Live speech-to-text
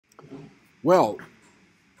Well,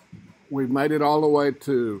 we've made it all the way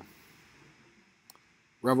to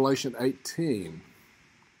Revelation 18,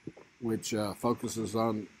 which focuses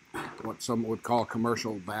on what some would call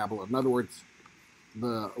commercial Babylon. In other words,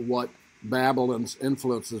 what Babylon's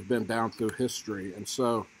influence has been down through history. And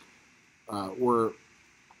so we're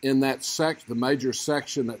in that section, the major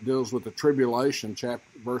section that deals with the tribulation,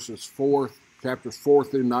 chapters 4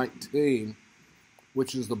 through 19,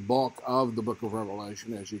 which is the bulk of the book of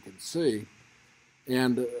Revelation, as you can see.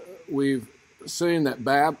 And we've seen that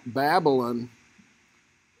Babylon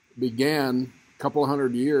began a couple of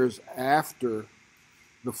hundred years after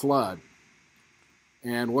the flood.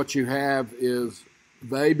 And what you have is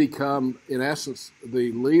they become, in essence,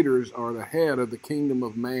 the leaders or the head of the kingdom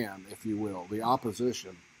of man, if you will, the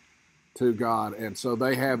opposition to God. And so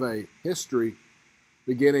they have a history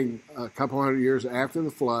beginning a couple hundred years after the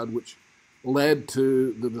flood, which led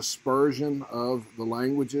to the dispersion of the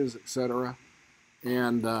languages, etc.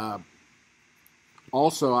 And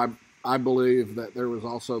also, I believe that there was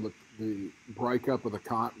also the breakup of the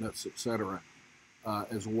continents, etc.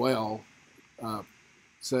 As well.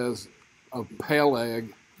 Says of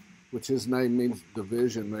Peleg, which his name means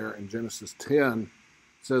division there in Genesis 10,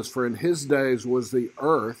 says, "For in his days was the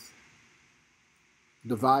earth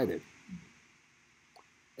divided."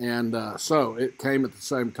 And so it came at the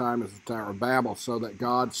same time as the Tower of Babel, so that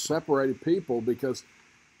God separated people, because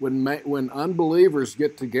when unbelievers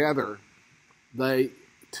get together, they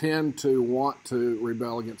tend to want to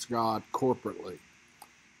rebel against God corporately.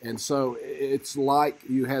 And so it's like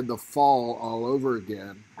you had the fall all over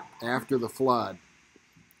again after the flood.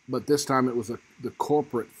 But this time it was the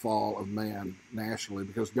corporate fall of man nationally,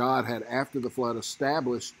 because God had, after the flood,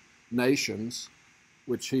 established nations,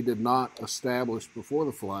 which he did not establish before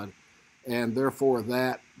the flood. And therefore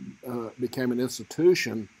that became an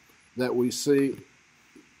institution that we see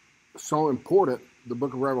so important. The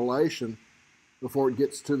book of Revelation, before it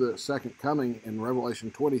gets to the second coming in Revelation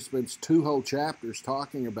 20, spends 2 whole chapters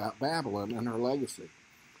talking about Babylon and her legacy.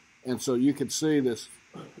 And so you can see this,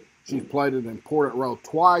 she's played an important role.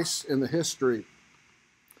 Twice in the history,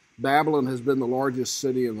 Babylon has been the largest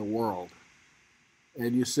city in the world.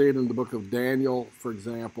 And you see it in the book of Daniel, for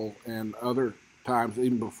example, and other times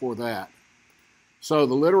even before that. So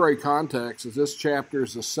the literary context is this chapter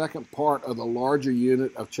is the second part of the larger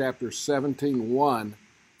unit of chapters 17:1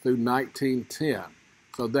 through 19:10.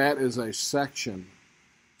 So that is a section,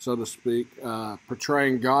 so to speak,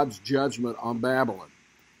 portraying God's judgment on Babylon.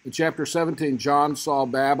 In chapter 17, John saw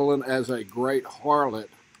Babylon as a great harlot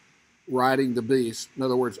riding the beast, in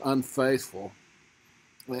other words, unfaithful,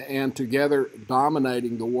 and together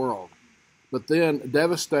dominating the world. But then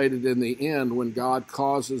devastated in the end when God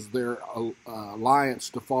causes their alliance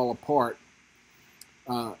to fall apart.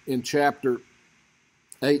 In chapter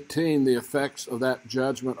 18, the effects of that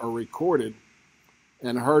judgment are recorded,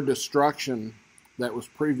 and her destruction that was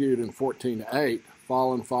previewed in 14:8,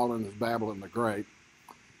 fallen is Babylon the Great,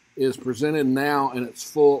 is presented now in its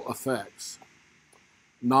full effects,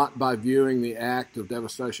 not by viewing the act of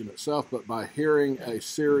devastation itself, but by hearing a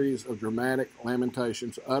series of dramatic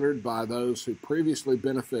lamentations uttered by those who previously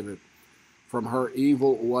benefited from her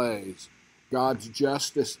evil ways. God's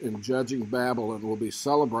justice in judging Babylon will be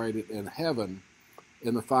celebrated in heaven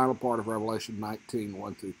in the final part of Revelation 19,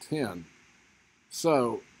 1 through 10.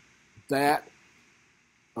 So that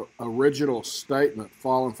original statement,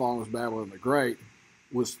 fallen is Babylon the Great,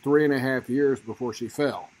 was 3.5 years before she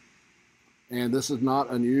fell. And this is not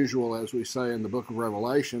unusual, as we say in the book of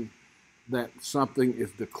Revelation, that something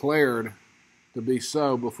is declared to be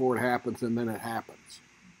so before it happens, and then it happens.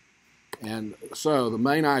 And so the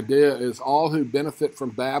main idea is all who benefit from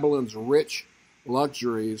Babylon's rich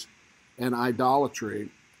luxuries and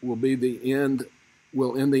idolatry will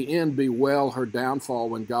in the end bewail her downfall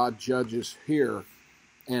when God judges here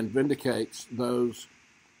and vindicates those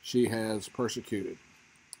she has persecuted.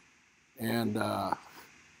 And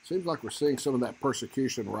seems like we're seeing some of that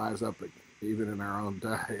persecution rise up even in our own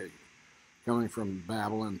day, coming from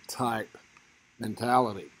Babylon-type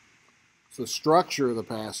mentality. So the structure of the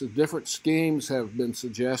passage, different schemes have been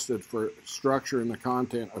suggested for structure in the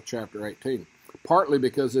content of chapter 18, partly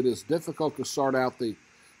because it is difficult to sort out the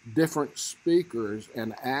different speakers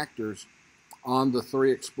and actors on the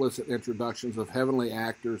 3 explicit introductions of heavenly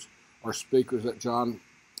actors or speakers that John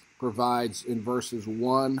provides in verses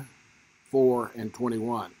 1, 4, and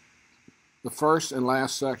 21. The first and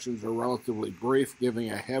last sections are relatively brief, giving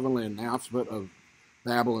a heavenly announcement of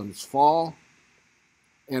Babylon's fall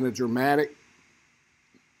and a dramatic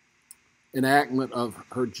enactment of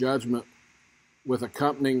her judgment with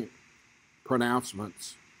accompanying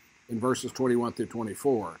pronouncements in verses 21 through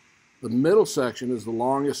 24. The middle section is the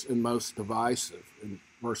longest and most divisive in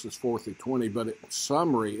verses 4 through 20, but in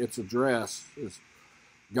summary, its address is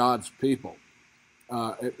God's people.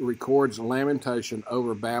 It records a lamentation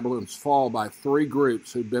over Babylon's fall by three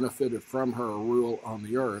groups who benefited from her rule on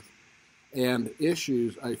the earth, and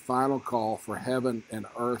issues a final call for heaven and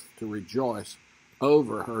earth to rejoice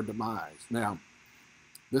over her demise. Now,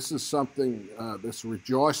 this is something, this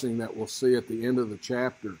rejoicing that we'll see at the end of the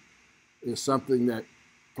chapter is something that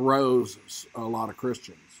throws a lot of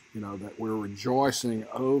Christians, that we're rejoicing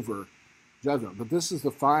over judgment. But this is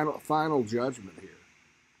the final judgment here.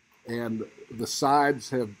 And the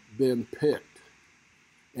sides have been picked.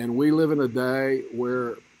 And we live in a day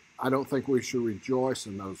where I don't think we should rejoice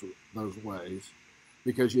in those ways,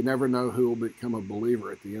 because you never know who will become a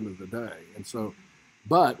believer at the end of the day. And so,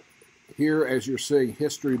 but here, as you're seeing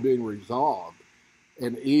history being resolved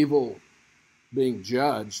and evil being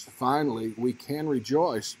judged, finally, we can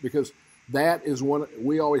rejoice, because that is one,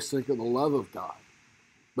 we always think of the love of God,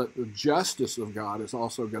 but the justice of God is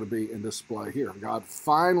also going to be in display here. God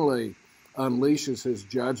finally unleashes his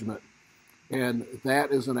judgment, and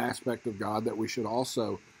that is an aspect of God that we should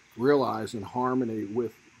also realize in harmony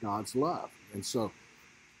with God's love. And so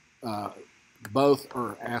both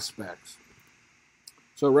are aspects.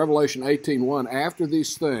 So Revelation 18:1, after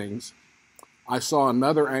these things, I saw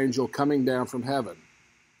another angel coming down from heaven,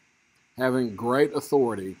 having great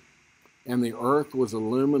authority, and the earth was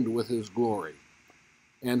illumined with his glory.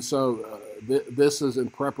 And so this is in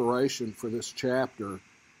preparation for this chapter,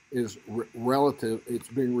 is relative, it's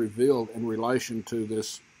being revealed in relation to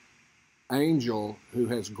this angel who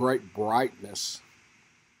has great brightness.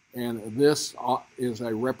 And this is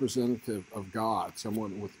a representative of God,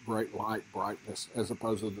 someone with great light, brightness, as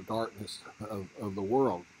opposed to the darkness of the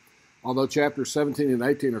world. Although chapters 17 and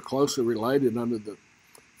 18 are closely related under the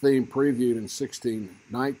theme previewed in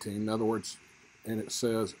 16:19, in other words, and it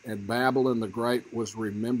says, and Babylon the Great was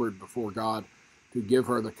remembered before God to give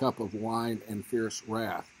her the cup of wine and fierce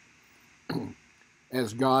wrath.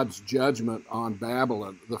 As God's judgment on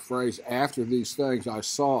Babylon, the phrase, after these things I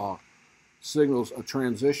saw, signals a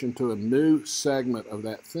transition to a new segment of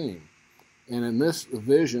that theme. And in this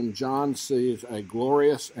vision, John sees a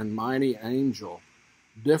glorious and mighty angel,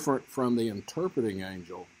 different from the interpreting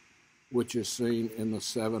angel, which is seen in the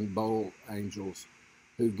seven bold angels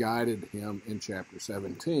who guided him in chapter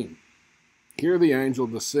 17. Here the angel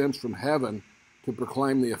descends from heaven to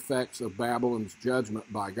proclaim the effects of Babylon's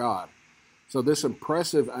judgment by God. So this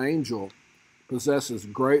impressive angel possesses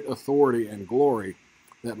great authority and glory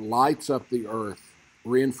that lights up the earth,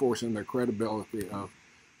 reinforcing the credibility of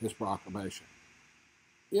his proclamation.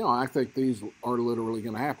 I think these are literally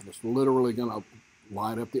going to happen. It's literally going to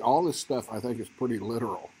light up all this stuff. I think is pretty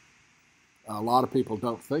literal. A lot of people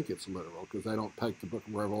don't think it's literal because they don't take the book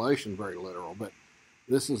of Revelation very literal, but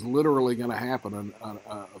this is literally going to happen, an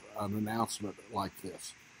announcement like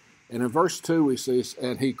this. And in verse 2 we see,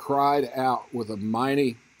 and he cried out with a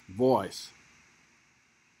mighty voice.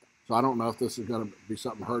 So I don't know if this is going to be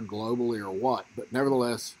something heard globally or what, but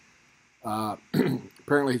nevertheless,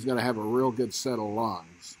 apparently he's going to have a real good set of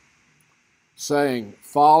lungs, saying,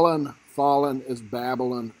 fallen, fallen is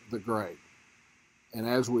Babylon the Great. And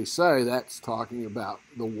as we say, that's talking about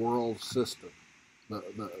the world system,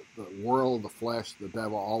 the world, the flesh, the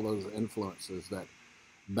devil, all those influences that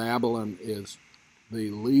Babylon is the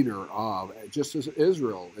leader of. Just as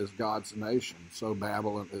Israel is God's nation, so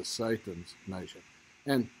Babylon is Satan's nation.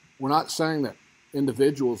 And we're not saying that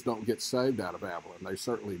individuals don't get saved out of Babylon. They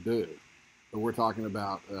certainly do. But we're talking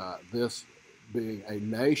about this being a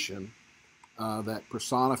nation that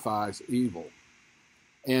personifies evil.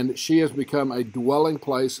 And she has become a dwelling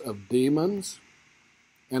place of demons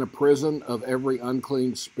and a prison of every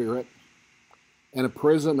unclean spirit and a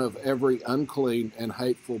prison of every unclean and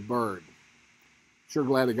hateful bird. Sure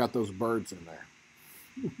glad I got those birds in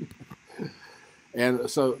there. And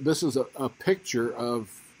so this is a picture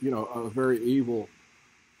of, a very evil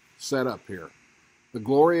setup here. The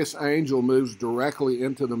glorious angel moves directly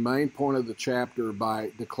into the main point of the chapter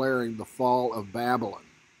by declaring the fall of Babylon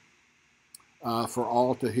for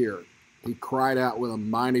all to hear. He cried out with a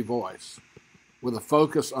mighty voice, with a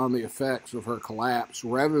focus on the effects of her collapse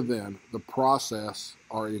rather than the process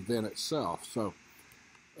or event itself. So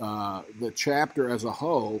the chapter as a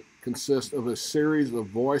whole consists of a series of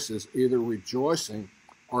voices either rejoicing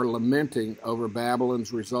or lamenting over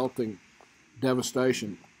Babylon's resulting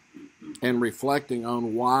devastation and reflecting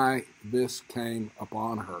on why this came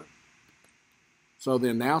upon her. So the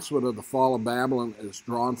announcement of the fall of Babylon is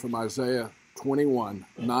drawn from Isaiah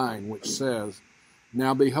 21:9, which says,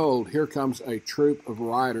 now behold, here comes a troop of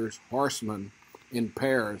riders, horsemen in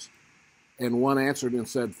pairs, And one answered and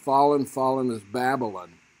said, Fallen, fallen is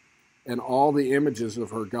Babylon, and all the images of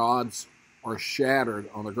her gods are shattered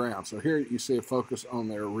on the ground. So here you see a focus on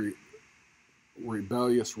their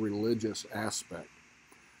rebellious religious aspect.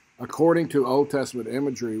 According to Old Testament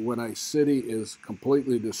imagery, when a city is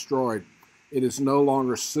completely destroyed, it is no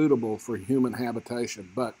longer suitable for human habitation,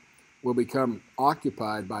 but will become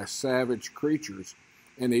occupied by savage creatures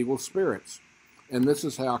and evil spirits. And this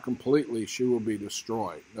is how completely she will be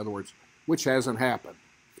destroyed. In other words, which hasn't happened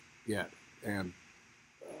yet. And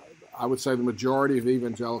I would say the majority of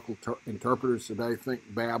evangelical interpreters today think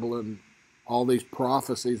Babylon, all these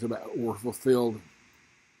prophecies about were fulfilled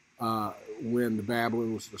when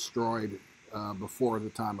Babylon was destroyed before the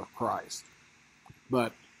time of Christ.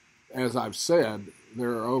 But as I've said,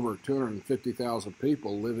 there are over 250,000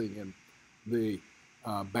 people living in the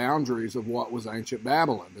boundaries of what was ancient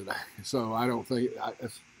Babylon today. So I don't think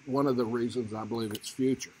it's one of the reasons I believe it's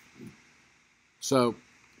future. So,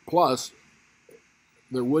 plus,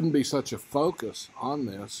 there wouldn't be such a focus on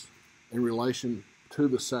this in relation to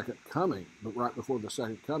the second coming, but right before the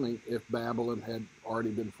second coming, if Babylon had already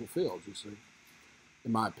been fulfilled, you see,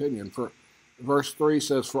 in my opinion. For verse 3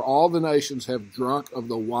 says, For all the nations have drunk of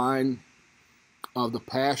the wine of the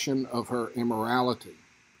passion of her immorality,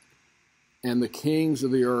 and the kings of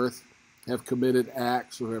the earth have committed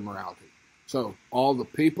acts of immorality. So all the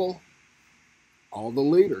people, all the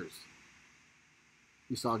leaders,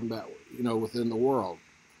 he's talking about, within the world,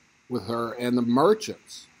 with her, and the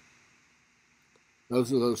merchants.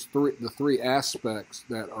 Those are the three aspects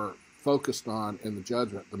that are focused on in the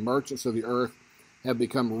judgment. The merchants of the earth have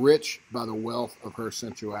become rich by the wealth of her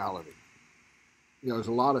sensuality. There's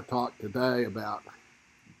a lot of talk today about,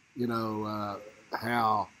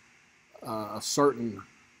 how a certain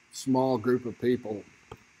small group of people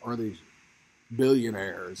are these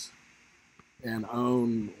billionaires and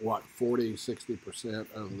own,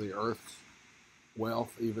 40-60% of the earth's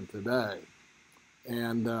wealth even today.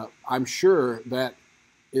 And I'm sure that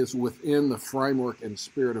is within the framework and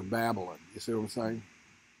spirit of Babylon. You see what I'm saying?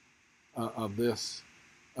 Of this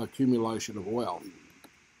accumulation of wealth.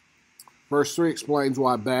 Verse 3 explains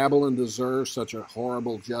why Babylon deserves such a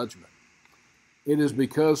horrible judgment. It is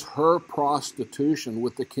because her prostitution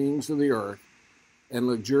with the kings of the earth and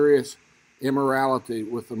luxurious immorality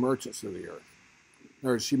with the merchants of the earth. In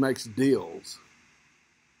other words, she makes deals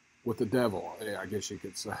with the devil, I guess you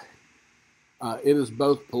could say. It is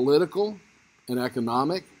both political and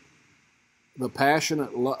economic, the passionate,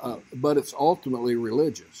 but it's ultimately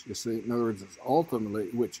religious, you see. In other words, it's ultimately,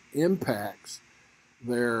 which impacts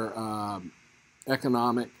their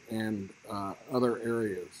economic and other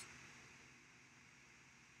areas.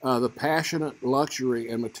 The passionate luxury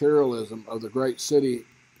and materialism of the great city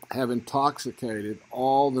have intoxicated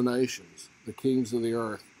all the nations, the kings of the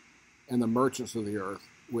earth, and the merchants of the earth,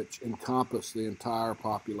 which encompass the entire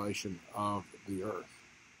population of the earth,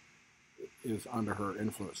 is under her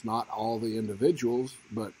influence. Not all the individuals,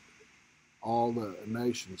 but all the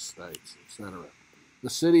nation states, etc. The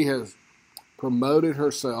city has promoted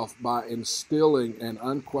herself by instilling an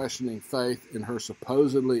unquestioning faith in her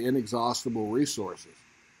supposedly inexhaustible resources,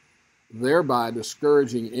 thereby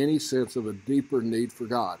discouraging any sense of a deeper need for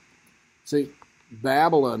God. See,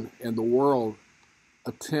 Babylon and the world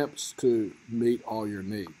attempts to meet all your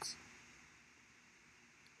needs.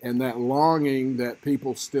 And that longing that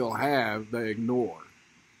people still have, they ignore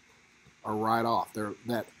or write off.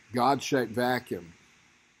 That God-shaped vacuum,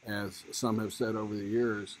 as some have said over the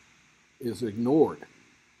years, is ignored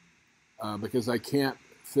because they can't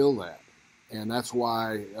fill that. And that's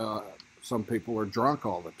why some people are drunk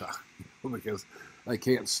all the time because they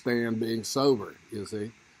can't stand being sober, you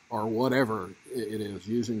see, or whatever it is,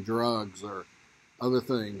 using drugs or other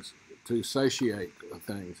things to satiate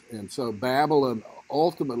things. And so Babylon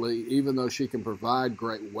ultimately, even though she can provide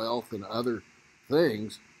great wealth and other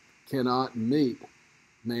things, cannot meet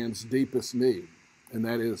man's deepest need, and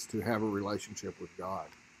that is to have a relationship with God.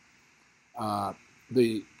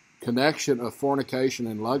 The connection of fornication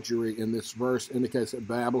and luxury in this verse indicates that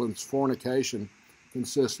Babylon's fornication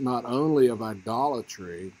consists not only of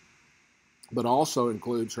idolatry, but also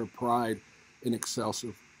includes her pride in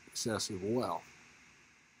excessive wealth.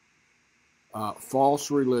 False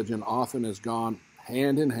religion often has gone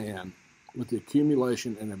hand in hand with the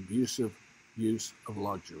accumulation and abusive use of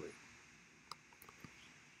luxury.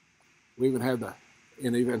 We even have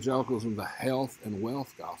in evangelicalism, the health and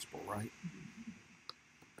wealth gospel, right?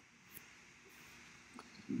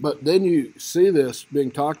 But then you see this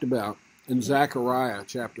being talked about in Zechariah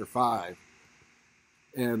chapter 5.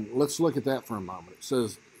 And let's look at that for a moment. It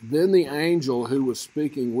says, Then the angel who was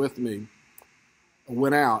speaking with me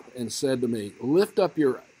went out and said to me, lift up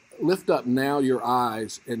now your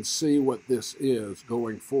eyes and see what this is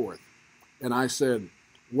going forth. And I said,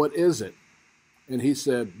 what is it? And he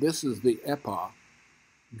said, this is the ephah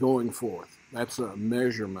going forth. That's a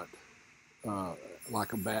measurement,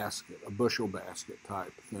 like a basket, a bushel basket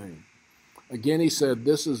type thing. Again, he said,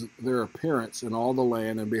 this is their appearance in all the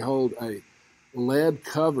land, and behold, a lead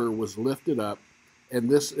cover was lifted up, and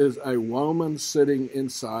this is a woman sitting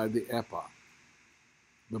inside the ephah,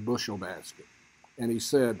 the bushel basket. And he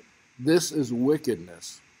said, this is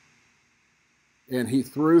wickedness. And he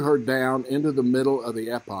threw her down into the middle of the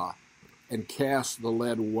ephah and cast the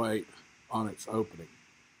lead weight on its opening.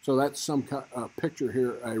 So that's some picture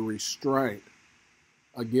here, a restraint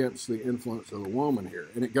against the influence of the woman here.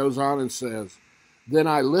 And it goes on and says, then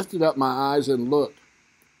I lifted up my eyes and looked,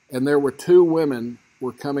 and there were two women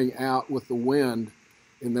were coming out with the wind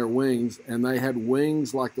in their wings, and they had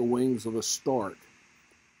wings like the wings of a stork.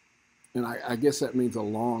 And I guess that means a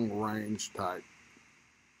long-range type,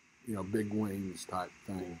 big wings type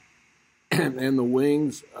thing. And the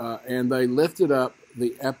wings, and they lifted up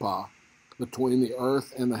the ephah between the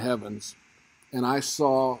earth and the heavens. And I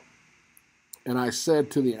saw, and I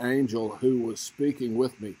said to the angel who was speaking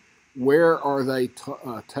with me, where are they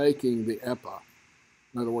taking the ephah?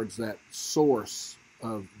 In other words, that source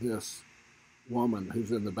of this woman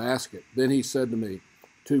who's in the basket. Then he said to me,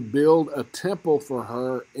 to build a temple for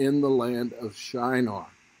her in the land of Shinar.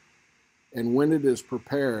 And when it is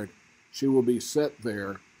prepared, she will be set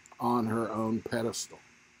there on her own pedestal.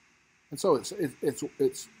 And so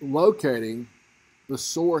it's locating the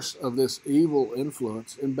source of this evil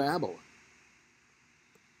influence in Babylon.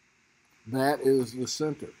 That is the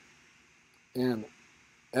center. And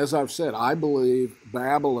as I've said, I believe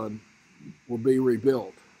Babylon will be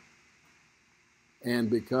rebuilt and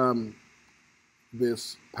become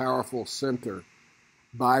this powerful center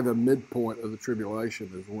by the midpoint of the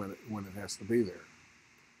tribulation is when it has to be there.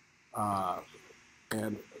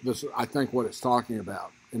 And this is, I think, what it's talking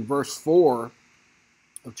about. In verse 4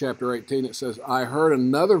 of chapter 18, it says, I heard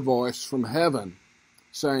another voice from heaven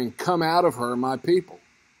saying, come out of her, my people.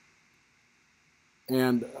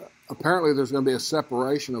 And apparently there's going to be a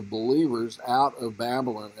separation of believers out of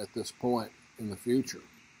Babylon at this point in the future,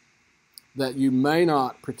 that you may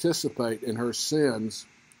not participate in her sins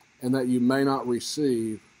and that you may not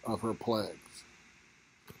receive of her plagues.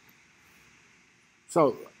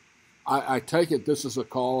 So I take it this is a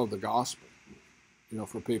call of the gospel,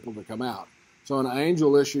 for people to come out. So an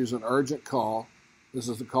angel issues an urgent call. This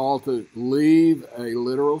is a call to leave a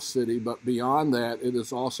literal city, but beyond that, it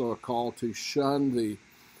is also a call to shun the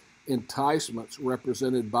enticements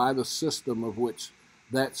represented by the system of which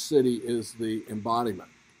that city is the embodiment.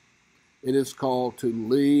 It is called to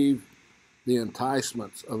leave the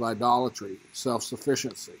enticements of idolatry,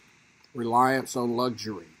 self-sufficiency, reliance on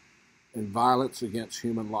luxury, and violence against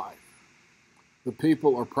human life. The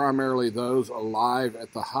people are primarily those alive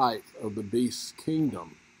at the height of the beast's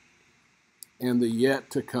kingdom and the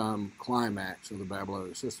yet-to-come climax of the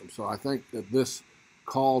Babylonian system. So I think that this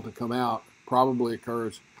call to come out probably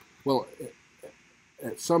occurs,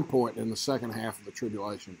 at some point in the second half of the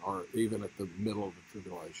tribulation, or even at the middle of the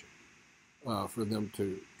tribulation, for them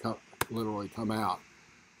to literally come out.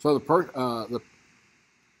 So the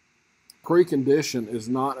precondition is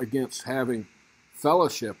not against having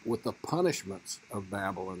fellowship with the punishments of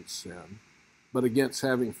Babylon's sin, but against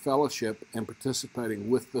having fellowship and participating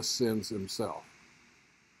with the sins themselves.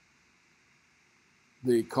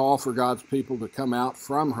 The call for God's people to come out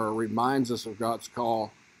from her reminds us of God's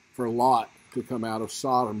call for Lot to come out of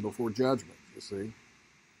Sodom before judgment, you see.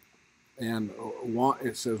 And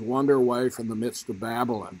it says, wander away from the midst of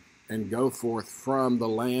Babylon and go forth from the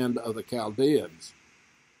land of the Chaldeans.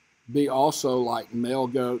 Be also like male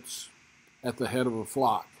goats at the head of a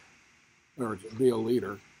flock, or be a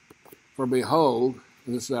leader. For behold,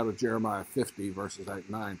 and this is out of Jeremiah 50, verses 8 and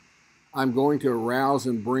 9, I'm going to arouse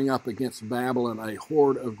and bring up against Babylon a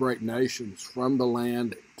horde of great nations from the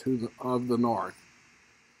land of the north,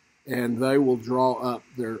 and they will draw up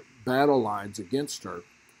their battle lines against her.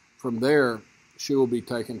 From there, she will be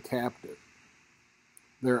taken captive.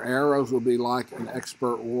 Their arrows will be like an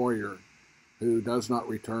expert warrior who does not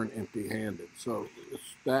return empty-handed. So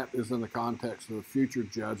that is in the context of the future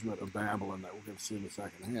judgment of Babylon that we're going to see in the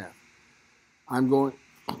second half. I'm going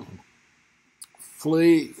to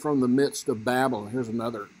flee from the midst of Babylon. Here's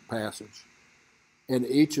another passage. And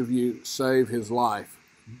each of you save his life.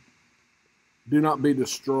 Do not be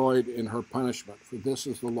destroyed in her punishment, for this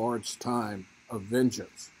is the Lord's time of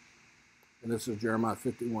vengeance. And this is Jeremiah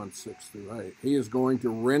 51, 6 through 8. He is going to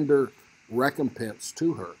render recompense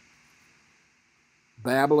to her.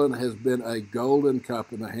 Babylon has been a golden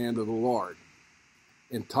cup in the hand of the Lord,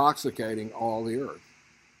 intoxicating all the earth.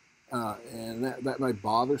 And that may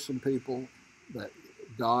bother some people, that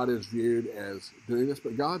God is viewed as doing this,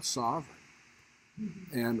 but God's sovereign.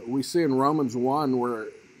 And we see in Romans 1 where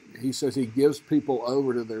he says he gives people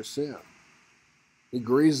over to their sin. He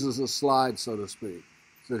greases the slide, so to speak.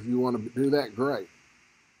 So if you want to do that, great.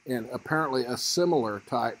 And apparently a similar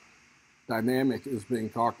type dynamic is being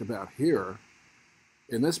talked about here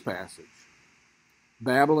in this passage.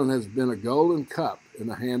 Babylon has been a golden cup in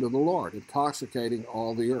the hand of the Lord, intoxicating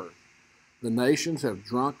all the earth. The nations have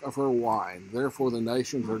drunk of her wine. Therefore, the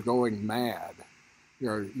nations are going mad.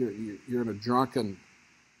 You're in a drunken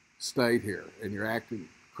state here, and you're acting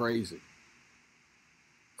crazy.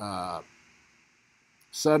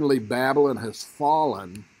 Suddenly, Babylon has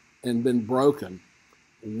fallen and been broken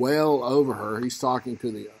well over her. He's talking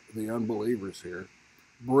to the unbelievers here.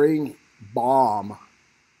 Bring balm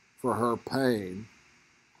for her pain.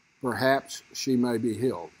 Perhaps she may be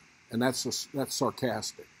healed. And that's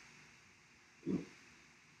sarcastic.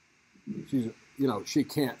 She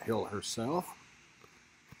can't heal herself.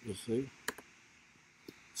 You see?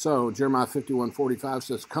 So Jeremiah 51:45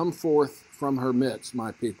 says, "Come forth from her midst,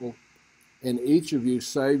 my people, and each of you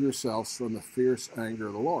save yourselves from the fierce anger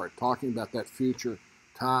of the Lord." Talking about that future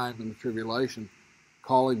time in the tribulation,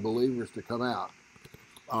 calling believers to come out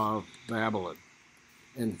of Babylon.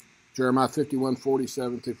 And Jeremiah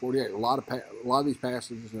 51:47-48. A lot of these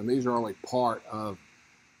passages, and these are only part of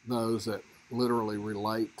those that literally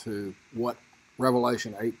relate to what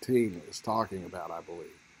Revelation 18 is talking about, I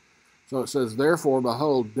believe. So it says, "Therefore,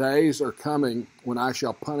 behold, days are coming when I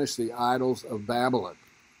shall punish the idols of Babylon,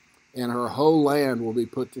 and her whole land will be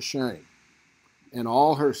put to shame, and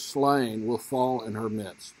all her slain will fall in her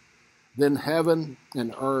midst. Then heaven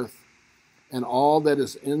and earth and all that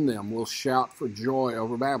is in them will shout for joy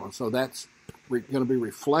over Babylon." So that's going to be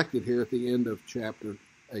reflected here at the end of chapter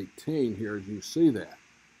 18 here as you see that.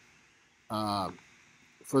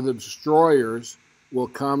 "For the destroyers will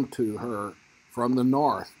come to her from the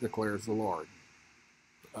north, declares the Lord."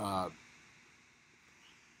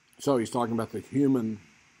 So he's talking about the human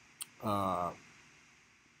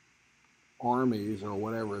armies or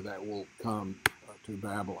whatever that will come to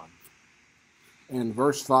Babylon. And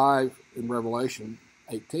verse 5 in Revelation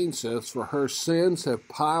 18 says, "For her sins have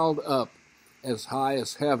piled up as high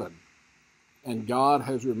as heaven, and God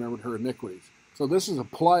has remembered her iniquities." So this is a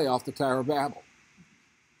play off the Tower of Babel.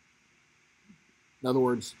 In other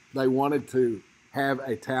words, they wanted to have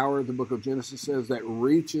a tower, the book of Genesis says, that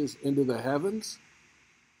reaches into the heavens.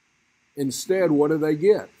 Instead, what do they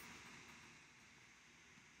get?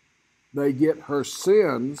 They get her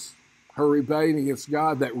sins, her rebellion against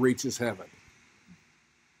God, that reaches heaven.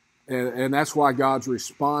 And that's why God's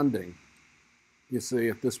responding, you see,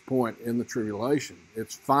 at this point in the tribulation.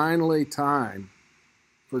 It's finally time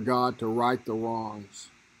for God to right the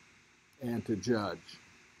wrongs and to judge.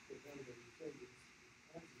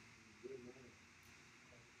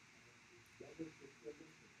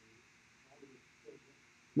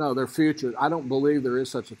 No, they're future. I don't believe there is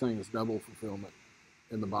such a thing as double fulfillment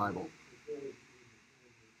in the Bible.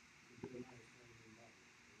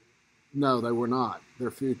 No, they were not.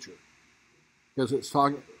 They're future. Because it's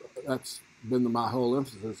talking, that's been my whole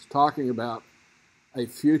emphasis. It's talking about a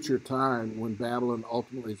future time when Babylon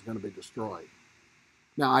ultimately is going to be destroyed.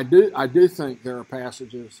 Now, I do think there are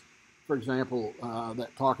passages, for example,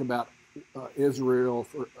 that talk about Israel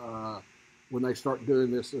when they start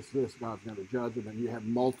doing this, God's going to judge them, and you have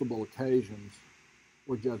multiple occasions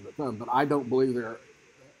where judgment comes. But I don't believe and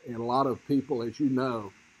a lot of people, as you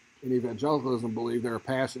know, in evangelicalism believe there are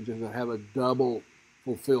passages that have a double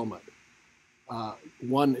fulfillment.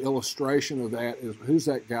 One illustration of that is, who's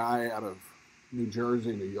that guy out of New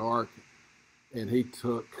Jersey, New York, and he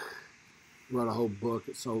wrote a whole book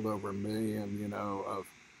that sold over 1 million, of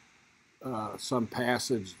some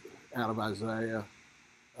passage out of Isaiah,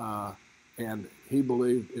 and he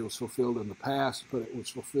believed it was fulfilled in the past, but it was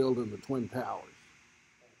fulfilled in the Twin Towers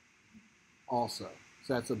also.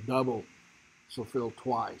 So that's a double fulfilled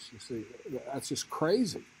twice. You see, that's just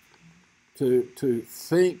crazy to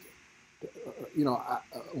think.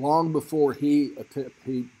 Long before he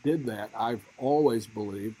did that, I've always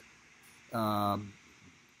believed, from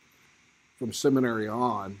seminary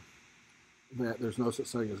on, that there's no such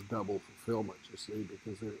thing as double fulfillment, you see,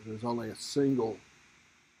 because there's only a single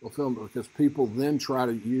fulfillment, because people then try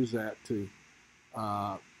to use that to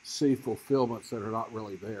see fulfillments that are not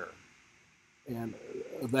really there. And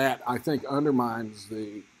that, I think, undermines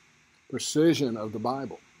the precision of the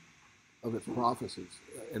Bible, of its prophecies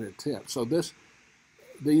and intent. So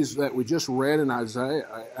these that we just read in Isaiah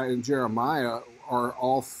and Jeremiah are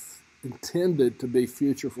all intended to be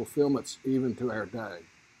future fulfillments even to our day,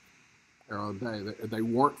 our own day. They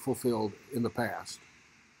weren't fulfilled in the past,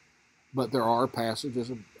 but there are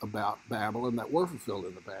passages about Babylon that were fulfilled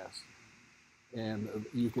in the past, and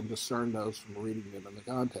you can discern those from reading them in the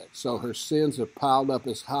context. So her sins have piled up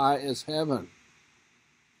as high as heaven.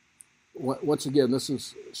 Once again, this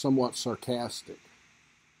is somewhat sarcastic.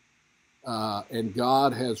 And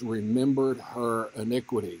God has remembered her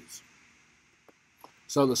iniquities.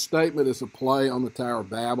 So the statement is a play on the Tower of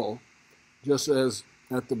Babel, just as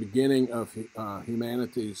at the beginning of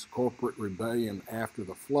humanity's corporate rebellion after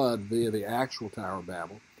the flood via the actual Tower of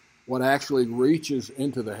Babel, what actually reaches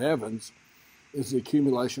into the heavens is the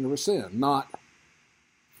accumulation of her sin, not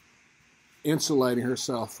insulating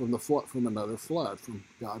herself from the flood, from another flood, from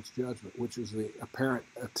God's judgment, which is the apparent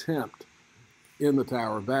attempt in the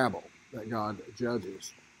Tower of Babel that God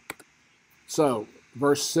judges. So,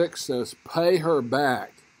 verse 6 says, "Pay her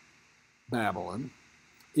back, Babylon,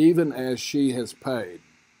 even as she has paid,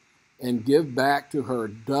 and give back to her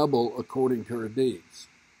double according to her deeds.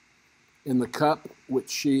 In the cup which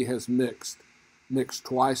she has mix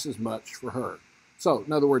twice as much for her." So,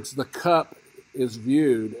 in other words, the cup is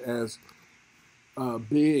viewed as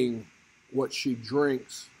being what she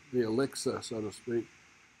drinks, the elixir, so to speak,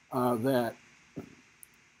 that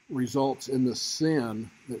results in the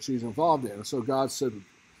sin that she's involved in. And so God said,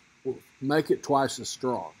 well, make it twice as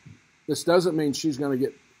strong. This doesn't mean she's going to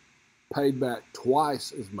get paid back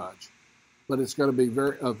twice as much, but it's going to be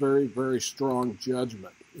a very, very strong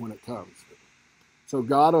judgment when it comes. So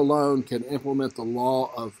God alone can implement the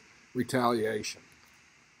law of retaliation.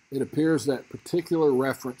 It appears that particular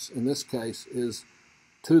reference in this case is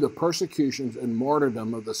to the persecutions and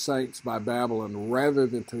martyrdom of the saints by Babylon rather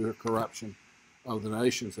than to the corruption of the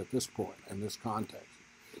nations at this point, in this context.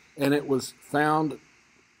 And it was found,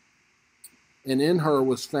 and in her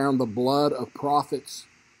was found the blood of prophets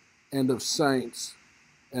and of saints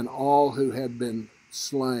and all who had been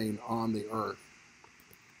slain on the earth.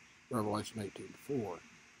 Revelation 18:4.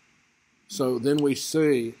 So then we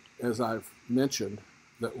see, as I've mentioned,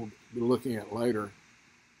 that we'll be looking at later,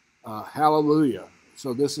 hallelujah.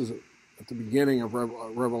 So this is at the beginning of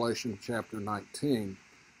Revelation chapter 19.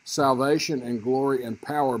 Salvation and glory and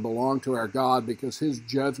power belong to our God because his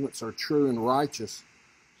judgments are true and righteous.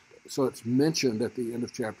 So it's mentioned at the end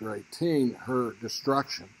of chapter 18, her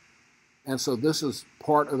destruction. And so this is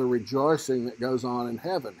part of the rejoicing that goes on in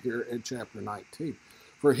heaven here in chapter 19.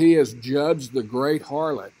 For he has judged the great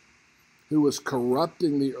harlot who was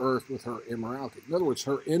corrupting the earth with her immorality. In other words,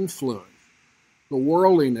 her influence. The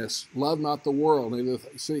worldliness, love not the world.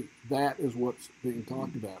 See, that is what's being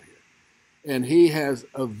talked about here. And he has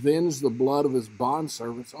avenged the blood of his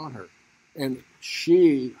bondservants on her. And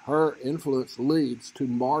her influence leads to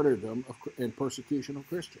martyrdom and persecution of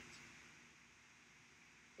Christians.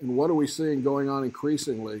 And what are we seeing going on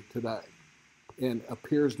increasingly today? And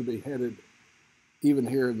appears to be headed even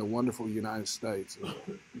here in the wonderful United States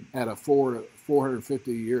at a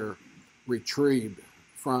 450-year retrieve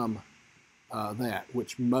from that,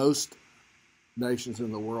 which most nations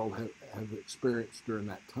in the world have experienced during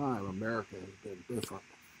that time. America has been different.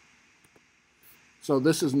 So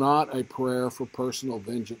this is not a prayer for personal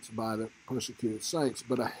vengeance by the persecuted saints,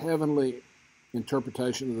 but a heavenly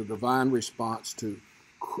interpretation of the divine response to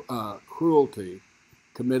cruelty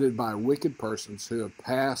committed by wicked persons who have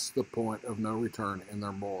passed the point of no return in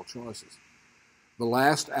their moral choices. The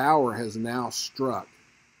last hour has now struck,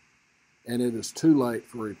 and it is too late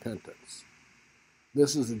for repentance.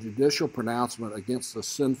 This is a judicial pronouncement against the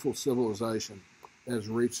sinful civilization that has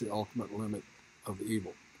reached the ultimate limit of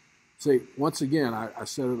evil. See, once again, I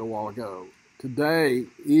said it a while ago, today,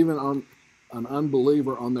 even an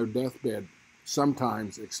unbeliever on their deathbed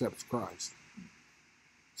sometimes accepts Christ.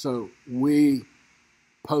 So we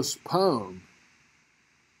postpone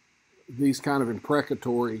these kind of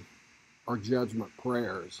imprecatory or judgment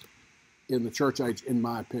prayers in the church age, in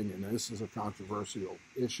my opinion. Now, this is a controversial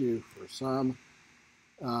issue for some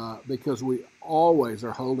because we always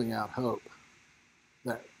are holding out hope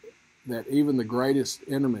that even the greatest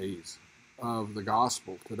enemies of the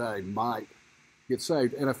gospel today might get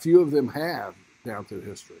saved, and a few of them have down through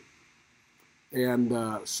history. And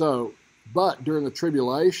but during the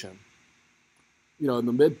tribulation, in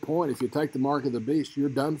the midpoint, if you take the mark of the beast, you're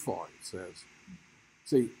done for, it says.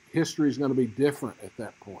 See, history is going to be different at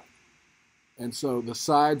that point. And so the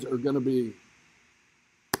sides are going to be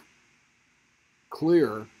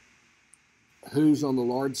clear who's on the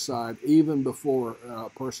Lord's side even before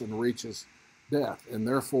a person reaches death. And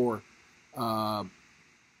therefore,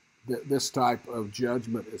 this type of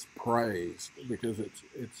judgment is praised because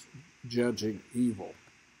it's judging evil.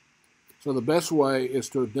 So the best way is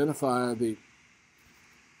to identify the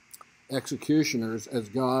executioners as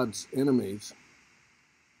God's enemies,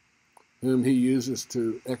 whom he uses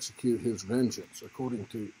to execute his vengeance, according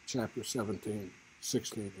to chapter 17,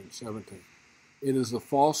 16, and 17. It is the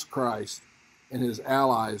false Christ and his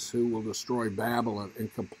allies who will destroy Babylon in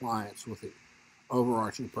compliance with the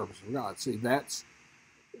overarching purpose of God. See, that's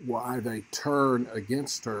why they turn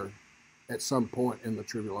against her at some point in the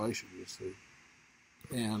tribulation, you see,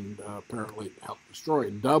 and apparently help destroy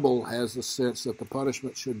it. Double has the sense that the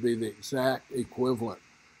punishment should be the exact equivalent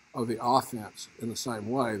of the offense, in the same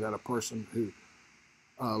way that a person who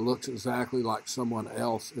looks exactly like someone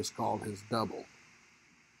else is called his double.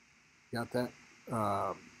 Got that?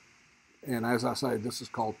 And as I say, this is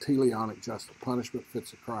called teleonic justice. Punishment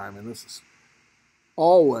fits a crime. And this is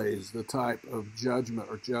always the type of judgment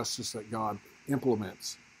or justice that God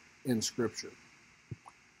implements in Scripture.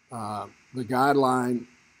 The guideline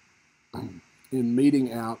in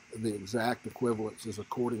meting out the exact equivalence is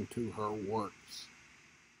according to her works.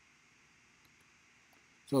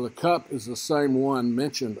 So the cup is the same one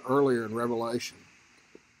mentioned earlier in Revelation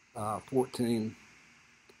 14:8,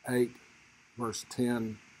 verse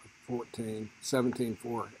 10, 14,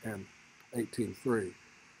 17:4, and 18:3.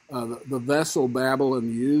 The vessel Babylon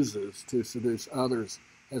uses to seduce others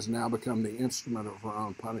has now become the instrument of her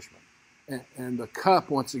own punishment. And the cup,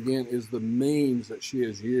 once again, is the means that she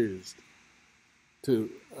has used to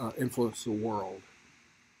influence the world.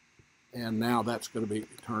 And now that's going to be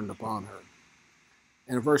turned upon her.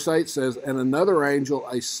 And verse 8 says, and another angel,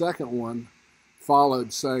 a second one,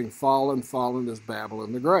 followed, saying, fallen, fallen is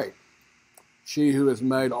Babylon the Great, she who has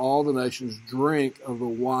made all the nations drink of the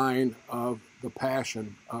wine of the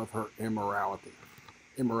passion of her immorality.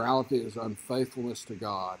 Immorality is unfaithfulness to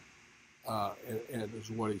God, and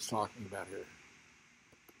is what he's talking about here.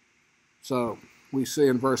 So we see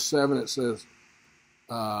in verse 7 it says,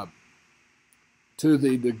 to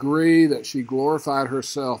the degree that she glorified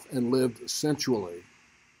herself and lived sensually.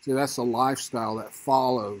 See, that's a lifestyle that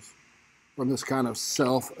follows from this kind of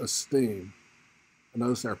self-esteem. I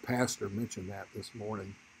noticed our pastor mentioned that this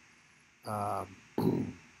morning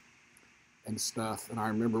and stuff. And I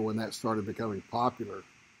remember when that started becoming popular.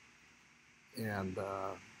 And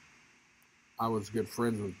I was good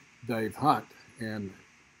friends with Dave Hunt. And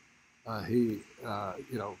he,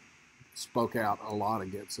 spoke out a lot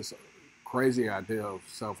against this crazy idea of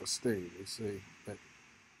self-esteem, you see.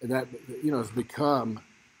 That has become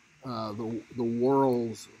the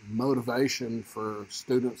world's motivation for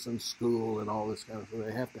students in school and all this kind of thing.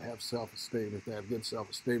 They have to have self-esteem. If they have good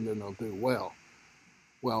self-esteem, then they'll do well.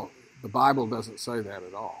 Well, the Bible doesn't say that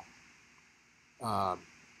at all.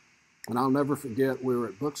 And I'll never forget, we were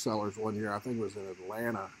at Booksellers one year, I think it was in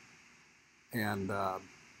Atlanta, and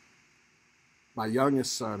my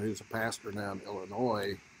youngest son, who's a pastor now in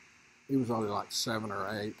Illinois, he was only like 7 or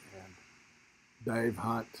 8, and Dave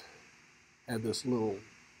Hunt had this little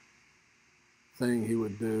thing he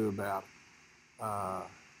would do about,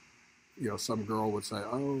 some girl would say,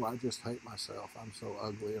 oh, I just hate myself. I'm so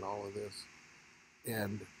ugly and all of this.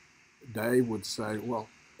 And Dave would say, well,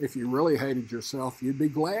 if you really hated yourself, you'd be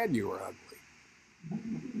glad you were ugly.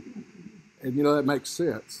 And, that makes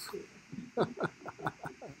sense.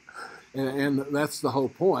 and that's the whole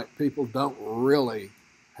point. People don't really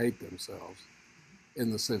hate themselves in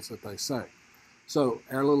the sense that they say. So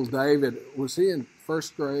our little David, was he in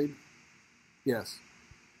first grade? Yes.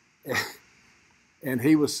 And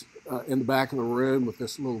he was in the back of the room with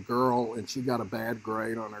this little girl, and she got a bad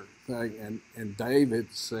grade on her thing. And David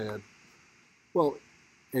said, well,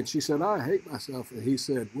 and she said, I hate myself. And he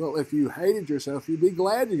said, well, if you hated yourself, you'd be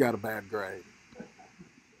glad you got a bad grade.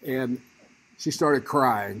 And she started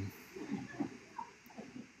crying.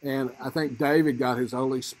 And I think David got his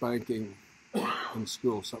only spanking in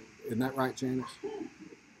school. Isn't that right, Janice?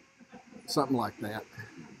 Something like that.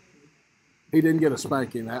 He didn't get a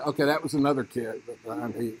spanking. Okay, that was another kid.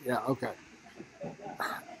 Okay.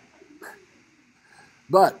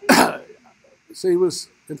 But, see, he was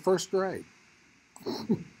in first grade.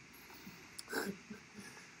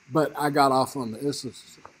 But I got off on this.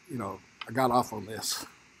 I got off on this.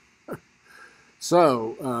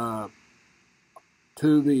 So,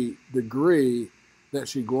 to the degree that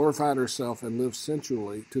she glorified herself and lived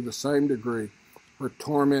sensually, to the same degree her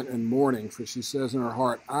torment and mourning, for she says in her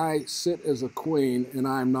heart, I sit as a queen and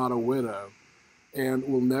I am not a widow and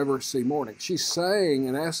will never see mourning. She's saying,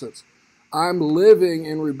 in essence, I'm living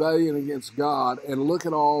in rebellion against God, and look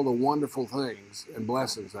at all the wonderful things and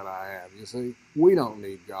blessings that I have. You see, we don't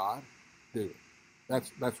need God, do we?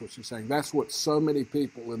 That's what she's saying. That's what so many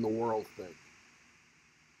people in the world think.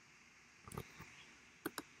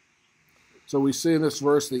 So we see in this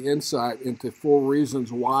verse the insight into 4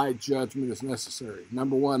 reasons why judgment is necessary.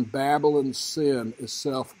 Number 1, Babylon's sin is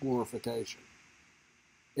self-glorification.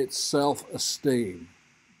 It's self-esteem.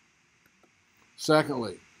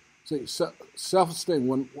 Secondly, see,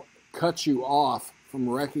 self-esteem cuts you off from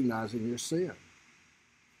recognizing your sin.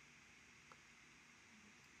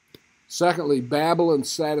 Secondly,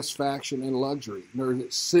 Babylon's satisfaction in luxury. In other words,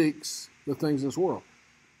 it seeks the things of this world.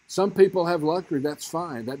 Some people have luxury, that's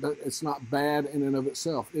fine. It's not bad in and of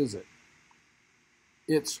itself, is it?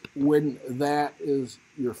 It's when that is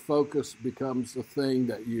your focus becomes the thing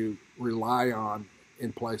that you rely on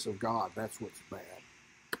in place of God. That's what's bad.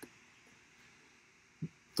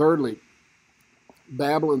 Thirdly,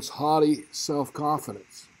 Babylon's haughty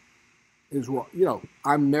self-confidence is what,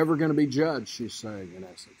 I'm never going to be judged, she's saying in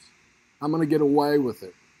essence. I'm going to get away with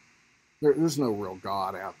it. There's no real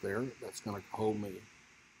God out there that's going to hold me.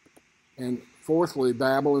 And fourthly,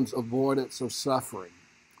 Babylon's avoidance of suffering.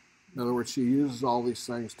 In other words, she uses all these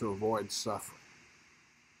things to avoid suffering.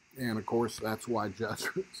 And of course, that's why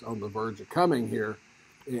judgment's on the verge of coming here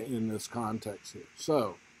in this context here.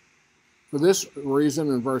 So, for this reason,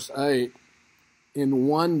 in verse 8, in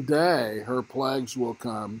one day her plagues will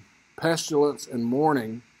come, pestilence and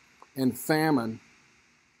mourning and famine,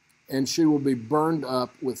 and she will be burned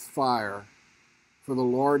up with fire, for the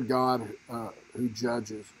Lord God who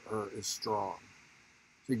judges her is strong.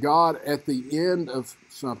 See, God, at the end of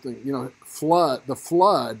something, the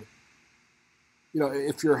flood,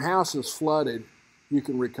 if your house is flooded, you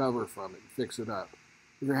can recover from it, fix it up.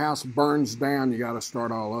 If your house burns down, you got to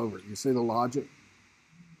start all over. You see the logic?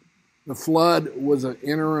 The flood was an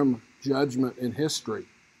interim judgment in history.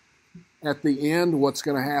 At the end, what's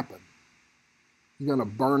going to happen? He's going to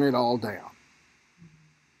burn it all down.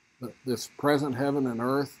 This present heaven and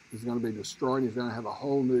earth is going to be destroyed. He's going to have a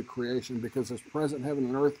whole new creation because this present heaven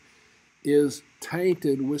and earth is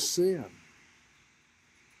tainted with sin.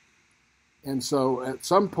 And so at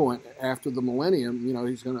some point after the millennium,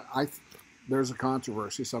 he's going to, there's a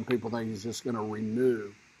controversy. Some people think he's just going to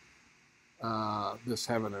renew this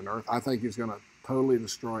heaven and earth. I think he's going to totally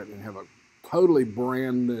destroy it and have a totally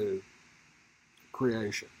brand new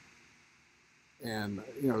creation. And,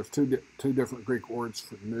 there's two different Greek words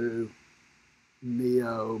for new.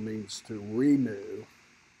 Neo means to renew.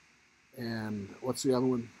 And what's the other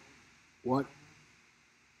one? What?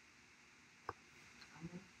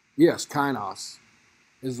 Yes, kainos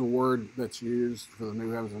is the word that's used for the new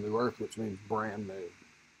heavens and new earth, which means brand new,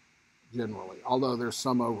 generally. Although there's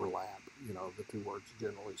some overlap, the two words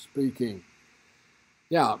generally speaking.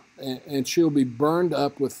 Yeah, and she'll be burned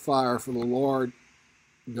up with fire, for the Lord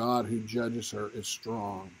God who judges her is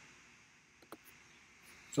strong.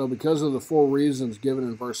 So because of the 4 reasons given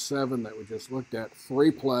in verse 7 that we just looked at,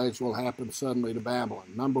 3 plagues will happen suddenly to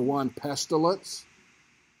Babylon. Number 1, pestilence.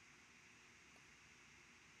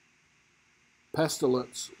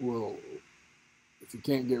 Pestilence will, if you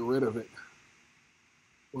can't get rid of it,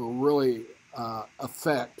 will really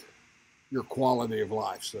affect your quality of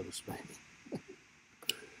life, so to speak.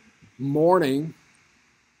 Mourning.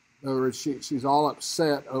 In other words, she's all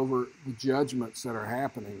upset over the judgments that are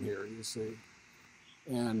happening here, you see.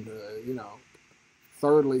 And,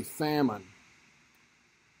 thirdly, famine.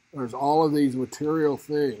 There's all of these material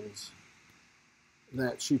things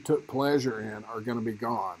that she took pleasure in are going to be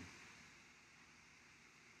gone.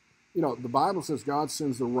 The Bible says God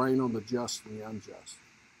sends the rain on the just and the unjust.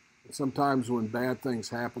 And sometimes when bad things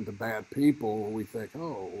happen to bad people, we think,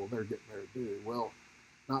 they're getting their due. Well,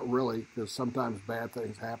 not really, because sometimes bad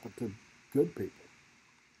things happen to good people.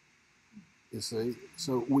 You see?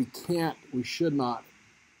 So we should not,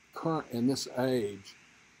 in this age,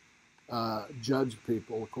 judge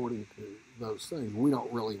people according to those things. We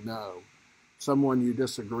don't really know. Someone you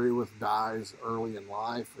disagree with dies early in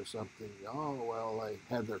life or something. They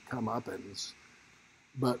had their comeuppance.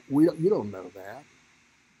 But you don't know that.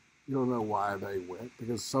 You don't know why they went,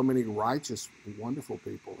 because so many righteous, wonderful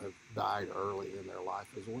people have died early in their life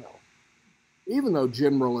as well. Even though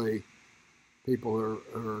generally people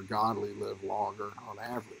who are godly live longer on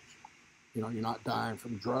average. You're not dying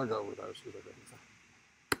from drug overdoses or anything.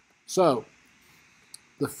 So,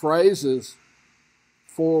 the phrase's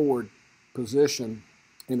forward position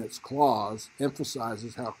in its clause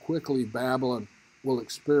emphasizes how quickly Babylon will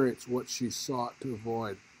experience what she sought to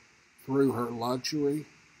avoid through her luxury,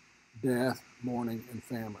 death, mourning, and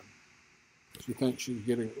famine. She thinks she's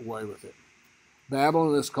getting away with it.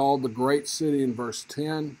 Babylon is called the great city in verse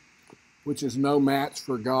 10. which is no match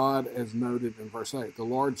for God, as noted in verse 8. The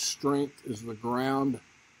Lord's strength is the ground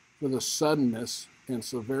for the suddenness and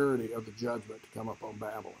severity of the judgment to come upon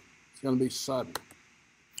Babylon. It's going to be sudden.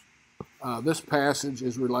 This passage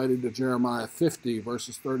is related to Jeremiah 50,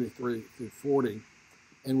 verses 33 through 40,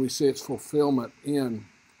 and we see its fulfillment in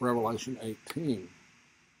Revelation 18.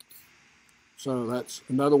 So that's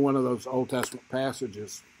another one of those Old Testament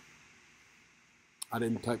passages. I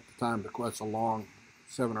didn't take the time to quote a long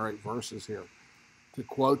 7 or 8 verses here to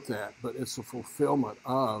quote that, but it's a fulfillment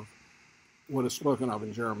of what is spoken of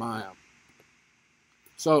in Jeremiah.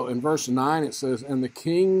 So in verse 9 it says, "And the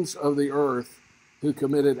kings of the earth who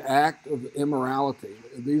committed act of immorality,"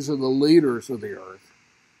 these are the leaders of the earth,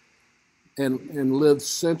 and lived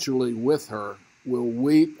sensually with her, "will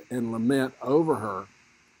weep and lament over her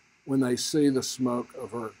when they see the smoke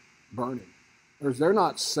of her burning." They're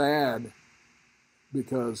not sad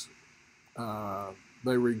because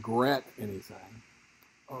they regret anything.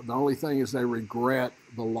 The only thing is they regret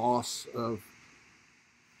the loss of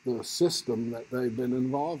the system that they've been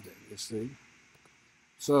involved in, you see.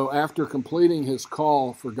 So after completing his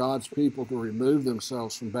call for God's people to remove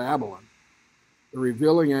themselves from Babylon, the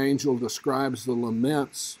revealing angel describes the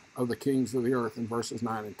laments of the kings of the earth in verses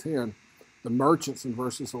 9 and 10, the merchants in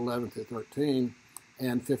verses 11 to 13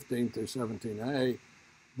 and 15 through 17a,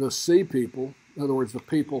 the sea people, in other words, the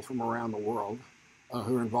people from around the world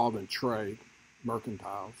who are involved in trade,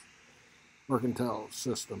 mercantile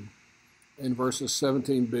system, in verses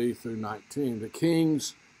 17b through 19. The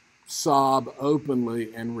kings sob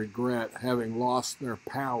openly and regret having lost their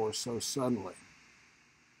power so suddenly.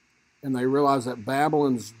 And they realize that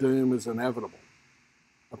Babylon's doom is inevitable.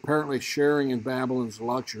 Apparently, sharing in Babylon's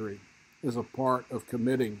luxury is a part of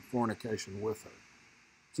committing fornication with her.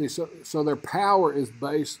 See, so their power is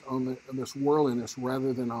based on this worldliness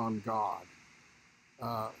rather than on God.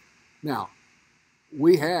 Now,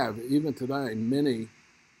 we have, even today, many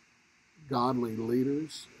godly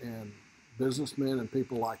leaders and businessmen and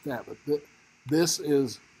people like that. But this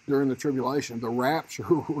is during the tribulation. The rapture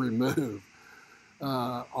will remove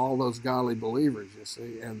all those godly believers, you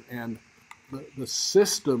see. And the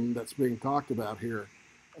system that's being talked about here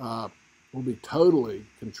will be totally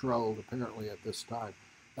controlled, apparently, at this time.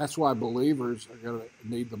 That's why believers are going to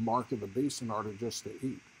need the mark of the beast in order just to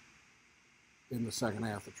eat in the second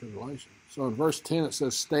half of tribulation. So in verse 10 it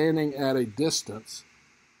says, "Standing at a distance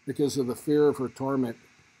because of the fear of her torment,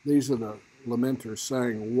 these are the lamenters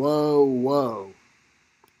saying, Woe, woe,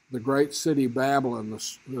 the great city Babylon,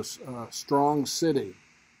 this strong city,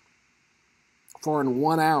 for in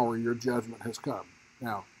 1 hour your judgment has come."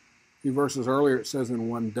 Now, a few verses earlier it says in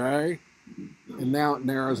 1 day, and now it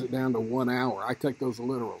narrows it down to 1 hour. I take those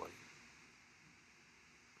literally.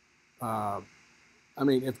 I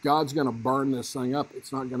mean, if God's going to burn this thing up,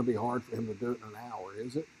 it's not going to be hard for him to do it in an hour,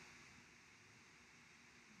 is it?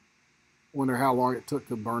 Wonder how long it took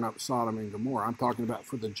to burn up Sodom and Gomorrah. I'm talking about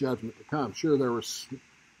for the judgment to come. Sure, there was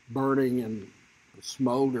burning and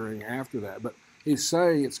smoldering after that, but he's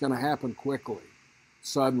saying it's going to happen quickly,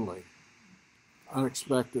 suddenly,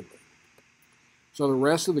 unexpectedly. So the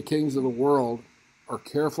rest of the kings of the world are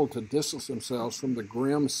careful to distance themselves from the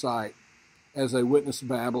grim sight as they witness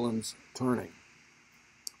Babylon's turning.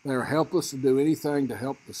 They are helpless to do anything to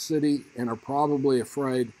help the city and are probably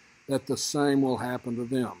afraid that the same will happen to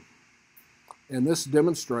them. And this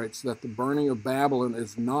demonstrates that the burning of Babylon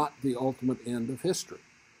is not the ultimate end of history.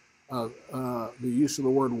 The use of the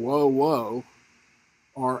word woe, woe,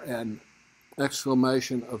 or an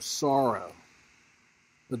exclamation of sorrow.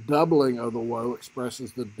 The doubling of the woe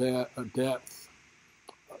expresses the depth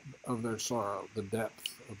of their sorrow,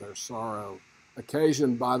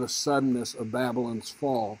 occasioned by the suddenness of Babylon's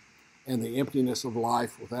fall and the emptiness of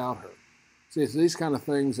life without her. See, it's these kind of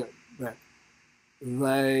things that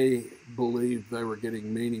they believed they were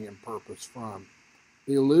getting meaning and purpose from.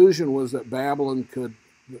 The illusion was that Babylon could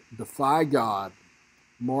defy God,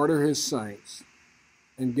 martyr his saints,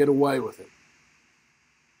 and get away with it.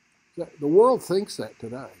 The world thinks that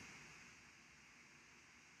today.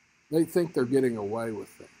 They think they're getting away with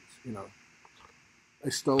things. You know, they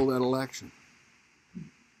stole that election.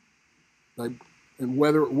 And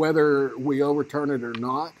whether we overturn it or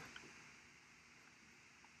not,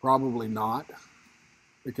 probably not,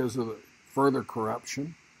 because of the further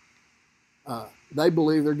corruption. They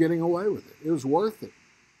believe they're getting away with it. It was worth it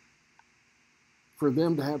for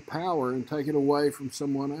them to have power and take it away from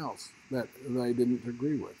someone else that they didn't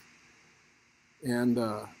agree with. And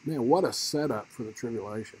man, what a setup for the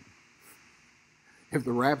tribulation. If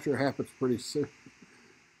the rapture happens pretty soon,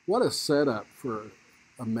 what a setup for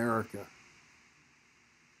America.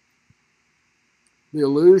 The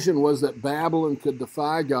illusion was that Babylon could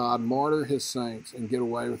defy God, martyr his saints, and get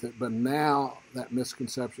away with it. But now that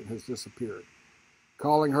misconception has disappeared.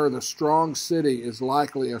 Calling her the strong city is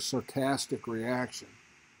likely a sarcastic reaction.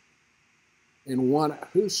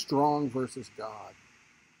 Who's strong versus God?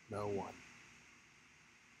 No one.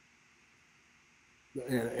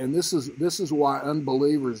 And this is why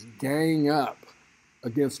unbelievers gang up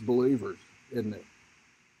against believers, isn't it?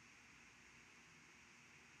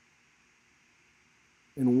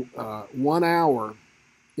 And 1 hour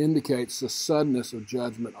indicates the suddenness of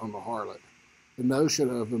judgment on the harlot. The notion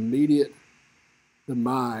of immediate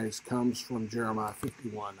demise comes from Jeremiah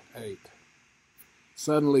 51:8.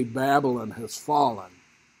 Suddenly Babylon has fallen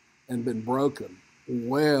and been broken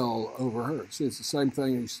well over her. See, it's the same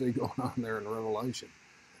thing you see going on there in Revelation.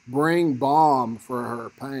 Bring balm for her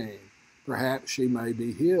pain. Perhaps she may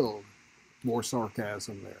be healed. More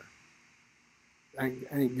sarcasm there.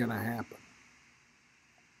 Ain't going to happen.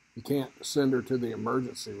 You can't send her to the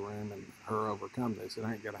emergency room and her overcome this. It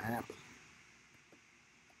ain't going to happen.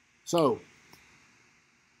 So,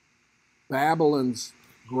 Babylon's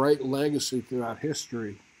great legacy throughout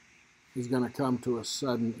history is going to come to a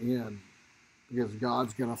sudden end because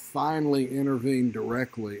God's going to finally intervene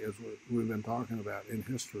directly, as we've been talking about in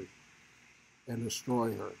history, and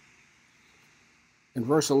destroy her. And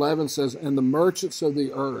verse 11 says, "And the merchants of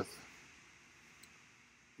the earth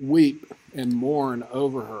weep and mourn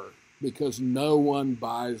over her because no one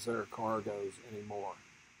buys their cargoes anymore."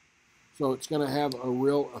 So it's going to have a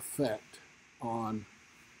real effect on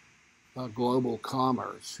global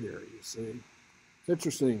commerce here, you see. It's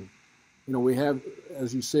interesting. We have,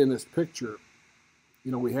 as you see in this picture,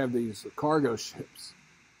 we have these cargo ships.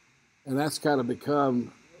 And that's kind of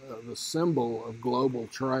become the symbol of global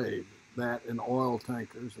trade, that and oil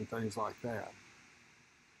tankers and things like that.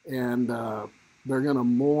 And they're going to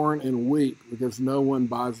mourn and weep because no one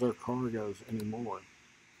buys their cargoes anymore.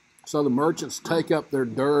 So the merchants take up their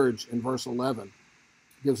dirge in verse 11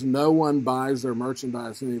 because no one buys their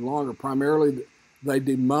merchandise any longer. Primarily, they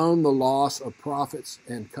bemoan the loss of profits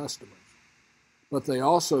and customers. But they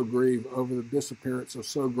also grieve over the disappearance of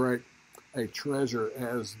so great a treasure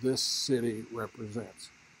as this city represents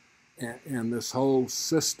and this whole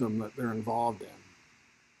system that they're involved in.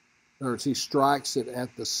 In other words, he strikes it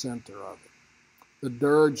at the center of it. The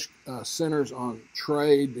dirge centers on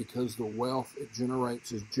trade because the wealth it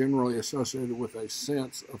generates is generally associated with a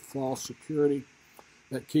sense of false security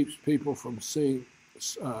that keeps people from seeing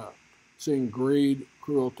greed,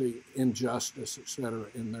 cruelty, injustice, etc.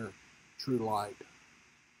 in their true light.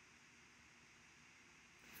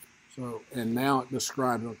 So, and now it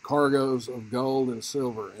describes the cargoes of gold and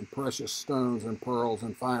silver and precious stones and pearls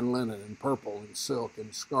and fine linen and purple and silk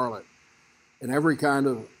and scarlet and every kind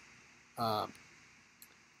of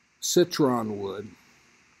citron wood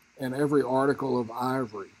and every article of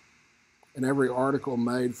ivory and every article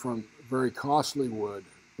made from very costly wood,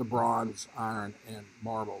 the bronze, iron, and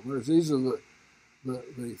marble. These are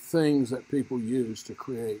the things that people use to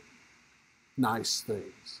create nice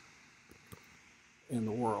things in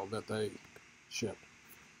the world that they ship.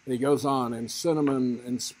 He goes on, and cinnamon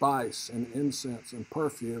and spice and incense and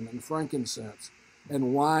perfume and frankincense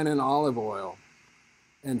and wine and olive oil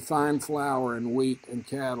and fine flour and wheat and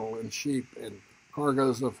cattle and sheep and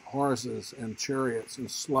cargoes of horses and chariots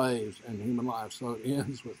and slaves and human life. So it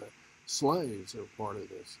ends with that. Slaves are part of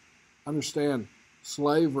this. Understand,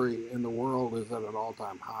 slavery in the world is at an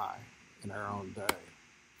all-time high in our own day.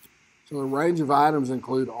 So the range of items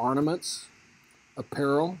include ornaments,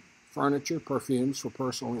 apparel, furniture, perfumes for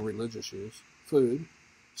personal and religious use, food,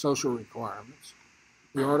 social requirements.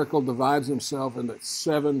 The article divides himself into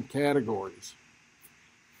 7 categories.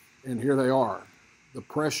 And here they are. The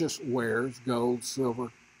precious wares, gold,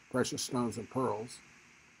 silver, precious stones, and pearls.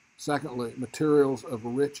 Secondly, materials of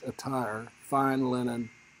rich attire, fine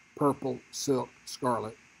linen, purple, silk,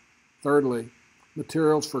 scarlet. Thirdly,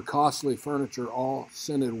 materials for costly furniture, all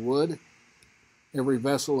scented wood, every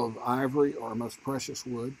vessel of ivory or most precious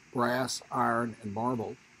wood, brass, iron, and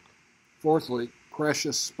marble. Fourthly,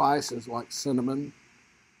 precious spices like cinnamon,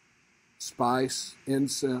 spice,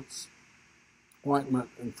 incense, ointment,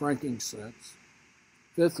 and frankincense.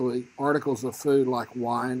 Fifthly, articles of food like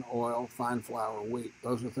wine, oil, fine flour, wheat.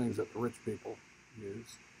 Those are things that the rich people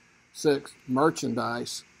use. 6,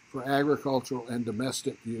 merchandise for agricultural and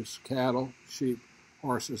domestic use, cattle, sheep,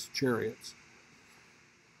 horses, chariots.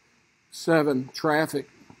 7, traffic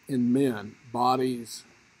in men, bodies,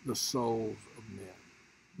 the souls of men.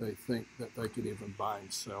 They think that they could even buy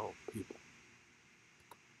and sell people.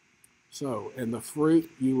 So, and the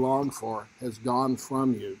fruit you long for has gone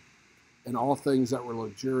from you, and all things that were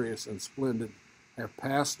luxurious and splendid have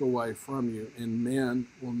passed away from you, and men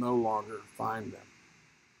will no longer find them.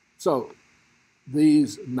 So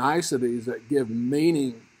these niceties that give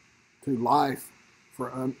meaning to life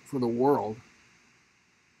for the world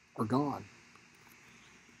are gone.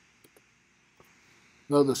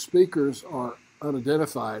 Though the speakers are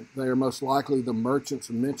unidentified, they are most likely the merchants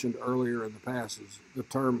mentioned earlier in the passage. The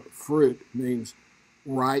term fruit means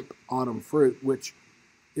ripe autumn fruit, which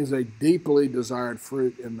is a deeply desired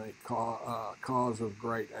fruit in the cause of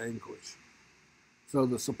great anguish. So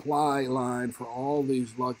the supply line for all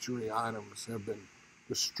these luxury items have been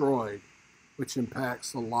destroyed, which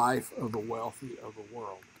impacts the life of the wealthy of the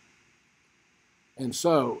world. And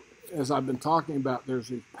so, as I've been talking about, there's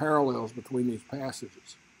these parallels between these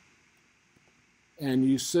passages. And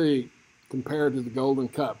you see, compared to the golden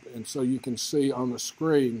cup, and so you can see on the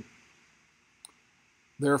screen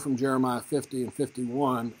there from Jeremiah 50 and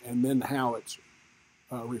 51, and then how it's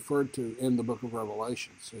referred to in the book of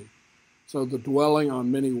Revelation. See, so the dwelling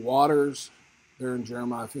on many waters there in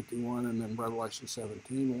Jeremiah 51, and then Revelation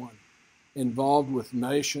 17:1, involved with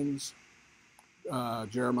nations,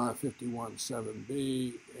 Jeremiah 51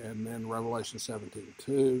 7b, and then Revelation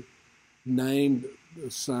 17:2, named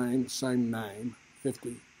the same name,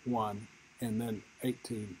 51, and then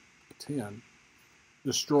 18:10,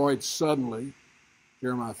 destroyed suddenly,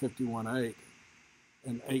 Jeremiah 51:8,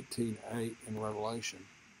 and 18:8 in Revelation,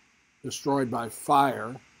 destroyed by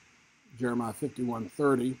fire, Jeremiah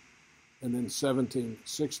 51:30, and then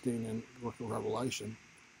 17:16 in the book of Revelation,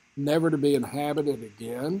 never to be inhabited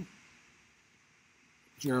again,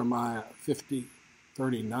 Jeremiah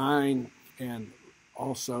 50:39, and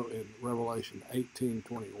also in Revelation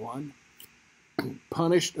 18:21,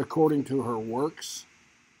 punished according to her works,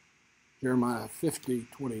 Jeremiah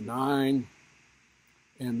 50:29,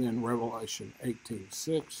 and then Revelation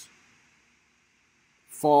 18:6.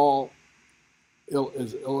 Fall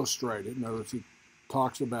is illustrated. In other words, he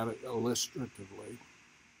talks about it illustratively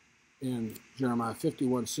in Jeremiah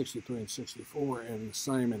 51:63 and 64, and the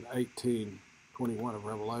same in 18:21 of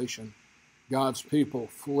Revelation. God's people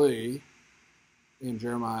flee in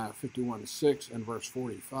Jeremiah 51:6 and verse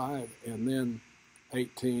 45, and then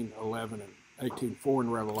 18:11 and 18:4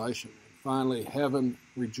 in Revelation. And finally, heaven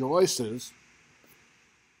rejoices.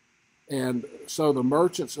 And so the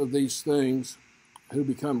merchants of these things who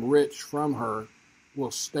become rich from her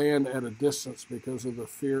will stand at a distance because of the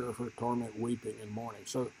fear of her torment, weeping and mourning.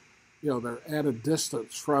 So, they're at a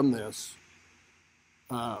distance from this,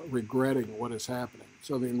 regretting what is happening.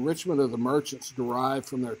 So the enrichment of the merchants derived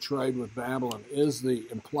from their trade with Babylon is the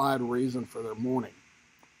implied reason for their mourning.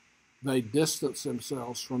 They distance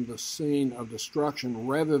themselves from the scene of destruction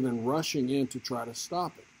rather than rushing in to try to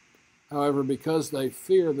stop it. However, because they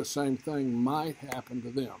fear the same thing might happen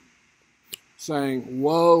to them, saying,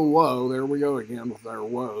 "Woe, woe," there we go again with our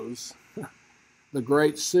woes, "the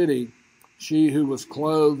great city, she who was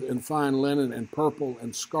clothed in fine linen and purple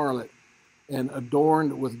and scarlet, and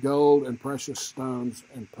adorned with gold and precious stones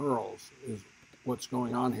and pearls," is what's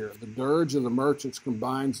going on here. The dirge of the merchants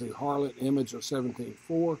combines the harlot image of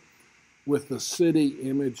 17:4 with the city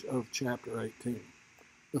image of chapter 18.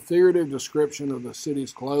 The figurative description of the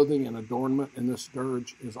city's clothing and adornment in this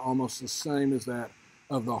dirge is almost the same as that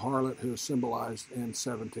of the harlot who is symbolized in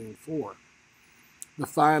 17:4. The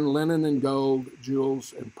fine linen and gold,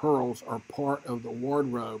 jewels, and pearls are part of the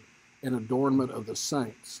wardrobe and adornment of the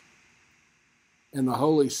saints in the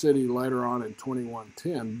holy city later on in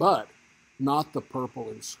 21:10, but not the purple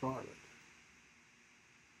and scarlet.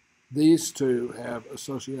 These two have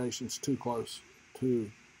associations too close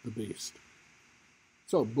to the beast.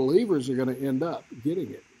 So believers are going to end up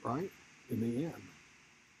getting it, right, in the end.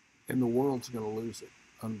 And the world's going to lose it,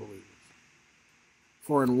 unbelievers.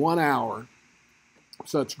 For in 1 hour,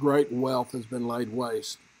 such great wealth has been laid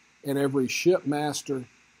waste, and every shipmaster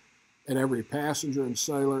and every passenger and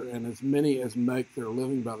sailor, and as many as make their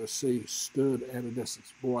living by the sea, stood at a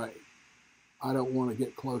distance. Boy, I don't want to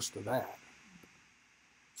get close to that.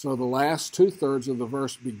 So the last 2/3 of the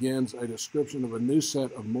verse begins a description of a new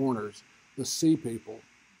set of mourners, the sea people,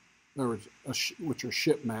 in other words, which are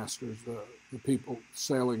shipmasters, the people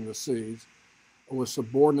sailing the seas, was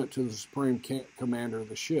subordinate to the supreme commander of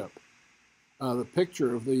the ship. The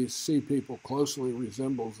picture of these sea people closely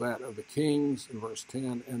resembles that of the kings in verse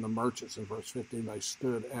 10 and the merchants in verse 15. They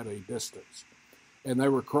stood at a distance. And they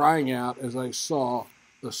were crying out as they saw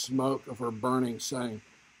the smoke of her burning, saying,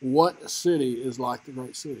 "What city is like the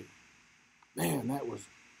great city?" Man, that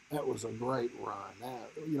was a great run.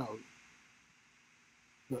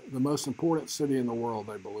 The most important city in the world,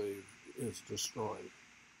 they believe, is destroyed.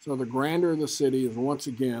 So the grandeur of the city is once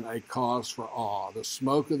again a cause for awe. The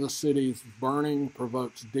smoke of the city's burning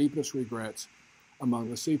provokes deepest regrets among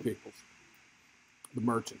the sea peoples, the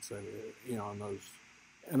merchants, and those.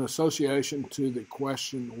 An association to the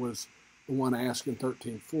question was the one asked in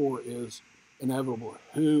 13:4 is inevitable.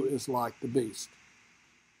 Who is like the beast?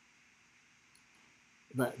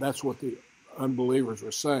 That's what the unbelievers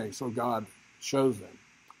were saying, so God shows them.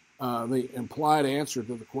 The implied answer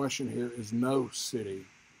to the question here is no city.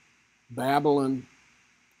 Babylon,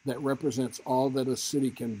 that represents all that a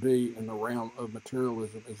city can be in the realm of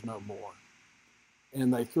materialism, is no more.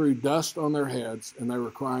 And they threw dust on their heads, and they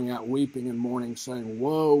were crying out, weeping and mourning, saying,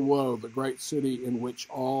 Woe, woe, the great city in which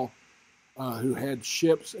all who had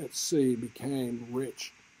ships at sea became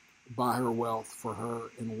rich by her wealth. For her,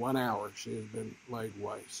 in 1 hour, she has been laid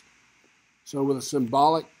waste. So with a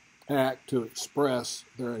symbolic act to express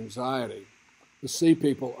their anxiety, the sea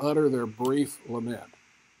people utter their brief lament.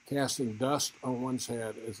 Casting dust on one's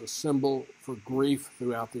head is a symbol for grief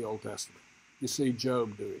throughout the Old Testament. You see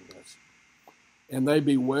Job doing this. And they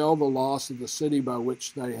bewail the loss of the city by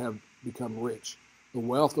which they have become rich. The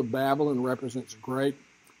wealth of Babylon represents great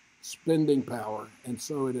spending power, and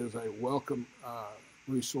so it is a welcome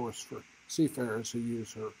resource for seafarers who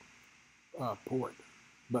use her port.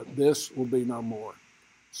 But this will be no more.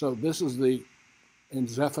 So this is in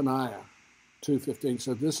Zephaniah 2:15,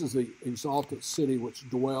 so this is the exalted city which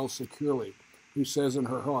dwells securely, who says in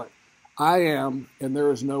her heart, I am, and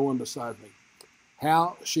there is no one beside me.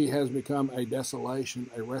 How she has become a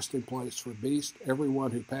desolation, a resting place for beasts.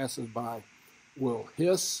 Everyone who passes by will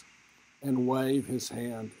hiss and wave his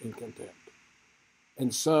hand in contempt.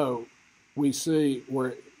 And so we see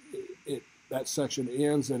where that section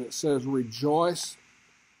ends, and it says, Rejoice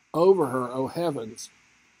over her, O heavens,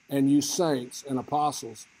 and you saints and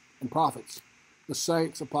apostles and prophets. The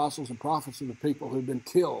saints, apostles, and prophets are the people who've been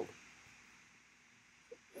killed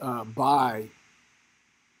by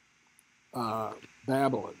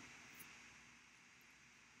Babylon,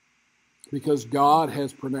 because God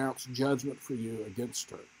has pronounced judgment for you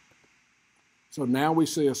against her. So now we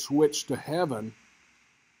see a switch to heaven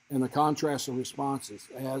and the contrast of responses,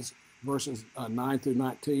 as verses 9 through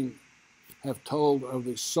 19 have told of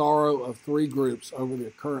the sorrow of three groups over the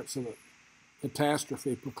occurrence of a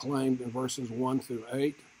catastrophe proclaimed in verses 1 through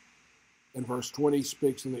 8. And verse 20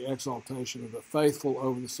 speaks of the exaltation of the faithful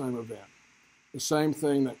over the same event. The same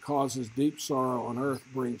thing that causes deep sorrow on earth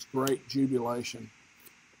brings great jubilation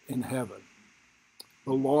in heaven.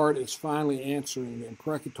 The Lord is finally answering the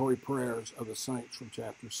imprecatory prayers of the saints from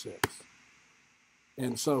chapter 6.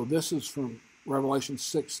 And so this is from Revelation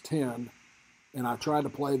 6:10, and I tried to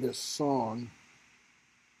play this song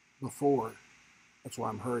before. That's why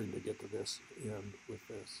I'm hurrying to get to this end with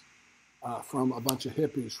this. From a bunch of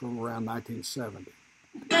hippies from around 1970.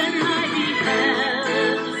 When I beheld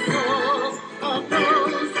the souls of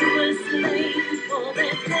those who were slain for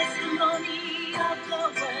their testimony of the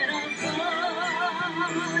word of God,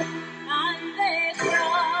 and they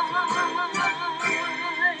cried,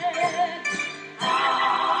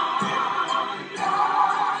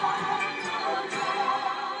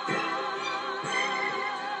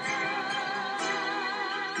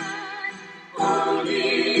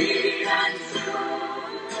 Holy and true.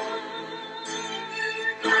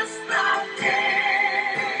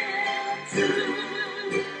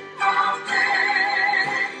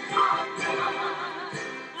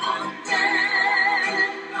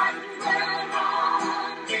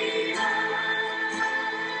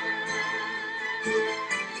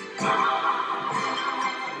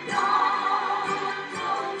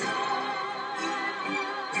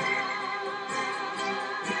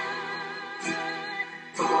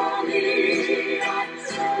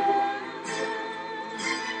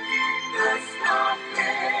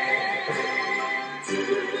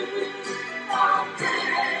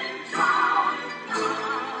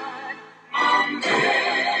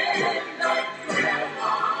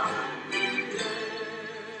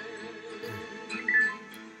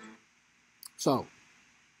 So,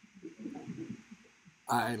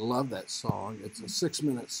 I love that song. It's a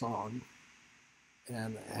 6-minute song,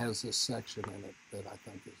 and it has this section in it that I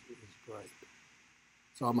think is great.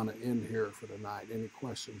 So I'm going to end here for tonight. Any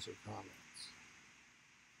questions or comments?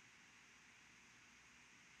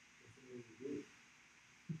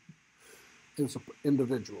 It's an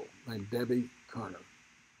individual named Debbie Kerner.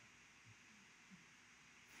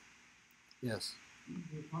 Yes?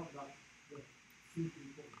 You talked about the sea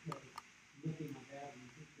people looking at that.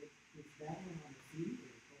 Is that one on the sea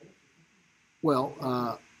or the coast? Well,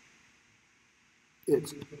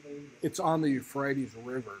 it's on the Euphrates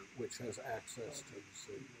River, which has access to the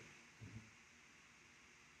sea.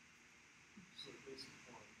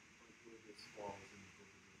 this falls in the book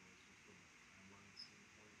of Revelation from a timeline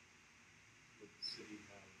standpoint? Would the city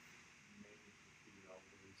have maintenance or figured out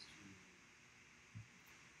ways to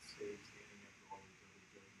stay standing after all these other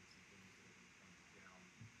judgments and things that have been coming down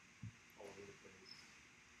all over the place?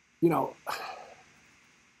 You know,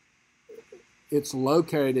 it's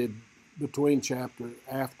located between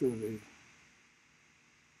after the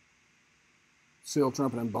seal,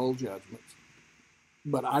 trumpet, and bowl judgments,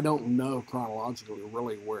 but I don't know chronologically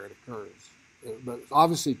really where it occurs. But it's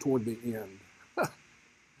obviously toward the end,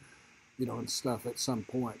 and stuff at some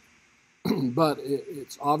point. But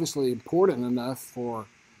it's obviously important enough for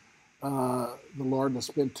the Lord to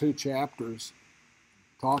spend 2 chapters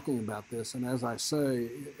talking about this. And as I say,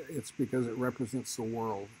 it's because it represents the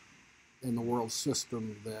world and the world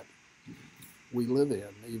system that we live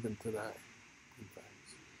in even today. In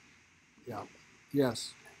things. Yeah.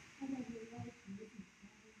 Yes.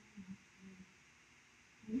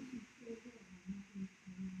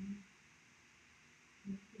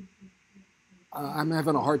 I'm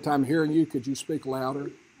having a hard time hearing you. Could you speak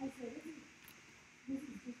louder?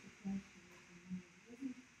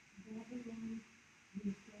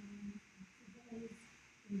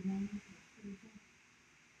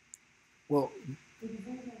 Well,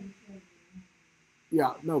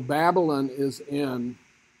 yeah, no, Babylon is in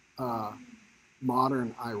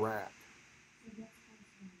modern Iraq.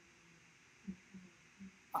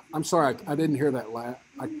 I'm sorry, I didn't hear that last.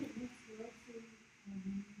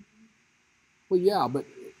 Well, yeah, but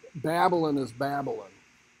Babylon is Babylon.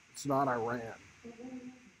 It's not Iran.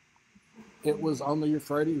 It was on the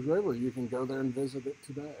Euphrates River. You can go there and visit it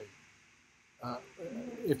today.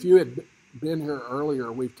 If you had been here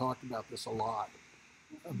earlier, we've talked about this a lot,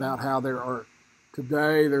 about how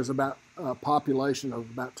there's about a population of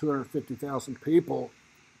about 250,000 people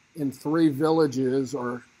in 3 villages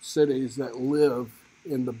or cities that live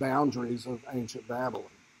in the boundaries of ancient Babylon.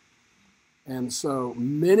 And so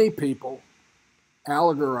many people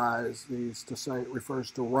allegorize these to say it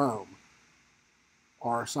refers to Rome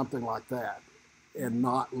or something like that, and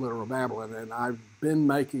not literal Babylon. And I've been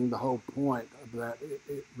making the whole point that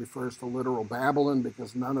it refers to literal Babylon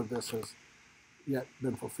because none of this has yet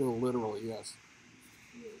been fulfilled literally, yes.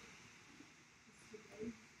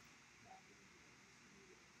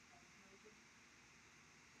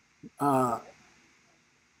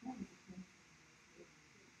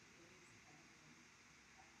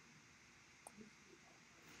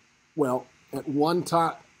 Well, at one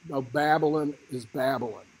time, Babylon is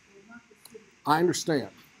Babylon. I understand.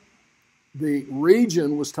 The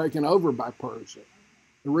region was taken over by Persia.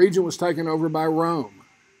 The region was taken over by Rome.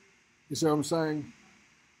 You see what I'm saying?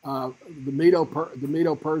 The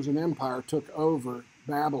Medo-Persian Empire took over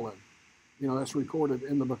Babylon. That's recorded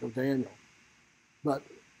in the book of Daniel. But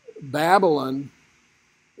Babylon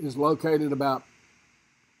is located about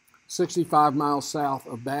 65 miles south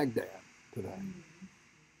of Baghdad today.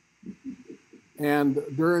 And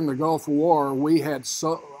during the Gulf War, we had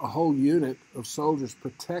a whole unit of soldiers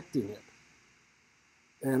protecting it.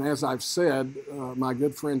 And as I've said, my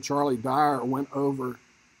good friend Charlie Dyer went over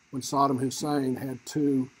when Saddam Hussein had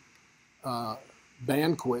 2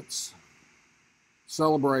 banquets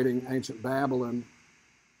celebrating ancient Babylon,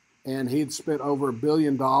 and he'd spent over $1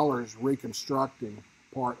 billion reconstructing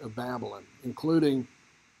part of Babylon, including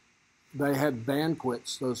they had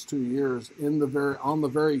banquets those 2 years on the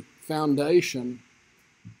very foundation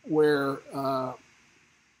where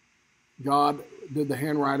God did the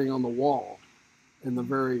handwriting on the wall in the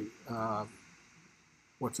very,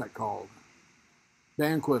 what's that called?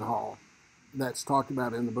 Banquet hall that's talked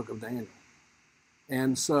about in the book of Daniel.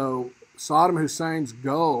 And so Saddam Hussein's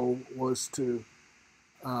goal was to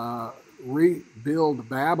rebuild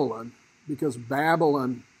Babylon because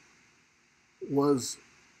Babylon was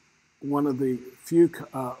one of the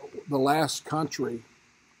the last country,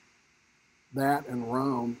 that and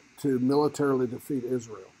Rome, to militarily defeat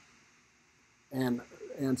Israel. And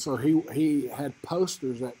so he had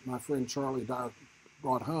posters that my friend Charlie Dyer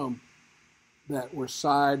brought home that were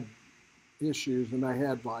side issues, and they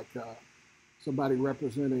had like somebody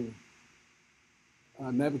representing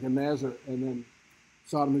Nebuchadnezzar, and then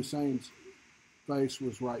Saddam Hussein's face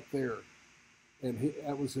was right there. And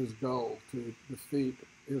that was his goal, to defeat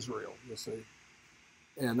Israel, you see.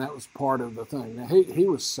 And that was part of the thing. Now, he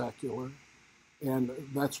was secular, and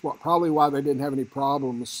that's probably why they didn't have any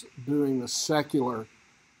problems doing the secular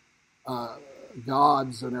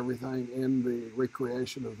gods and everything in the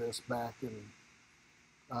recreation of this back in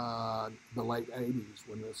the late 80s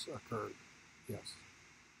when this occurred. Yes.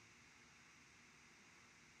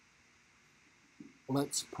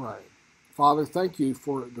 Let's pray. Father, thank you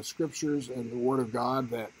for the scriptures and the Word of God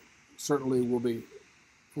that certainly will be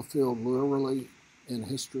fulfilled literally in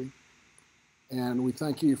history. And we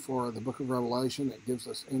thank you for the book of Revelation that gives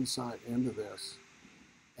us insight into this.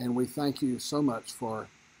 And we thank you so much for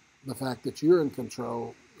the fact that you're in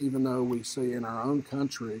control, even though we see in our own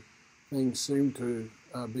country things seem to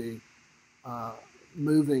be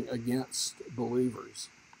moving against believers.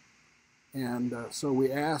 And so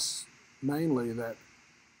we ask mainly that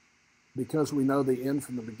because we know the end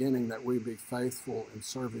from the beginning, that we be faithful in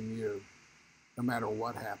serving you no matter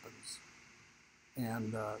what happens,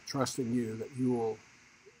 and trusting you that you will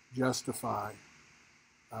justify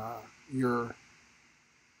your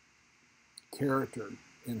character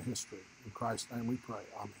in history. In Christ's name we pray.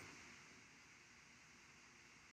 Amen.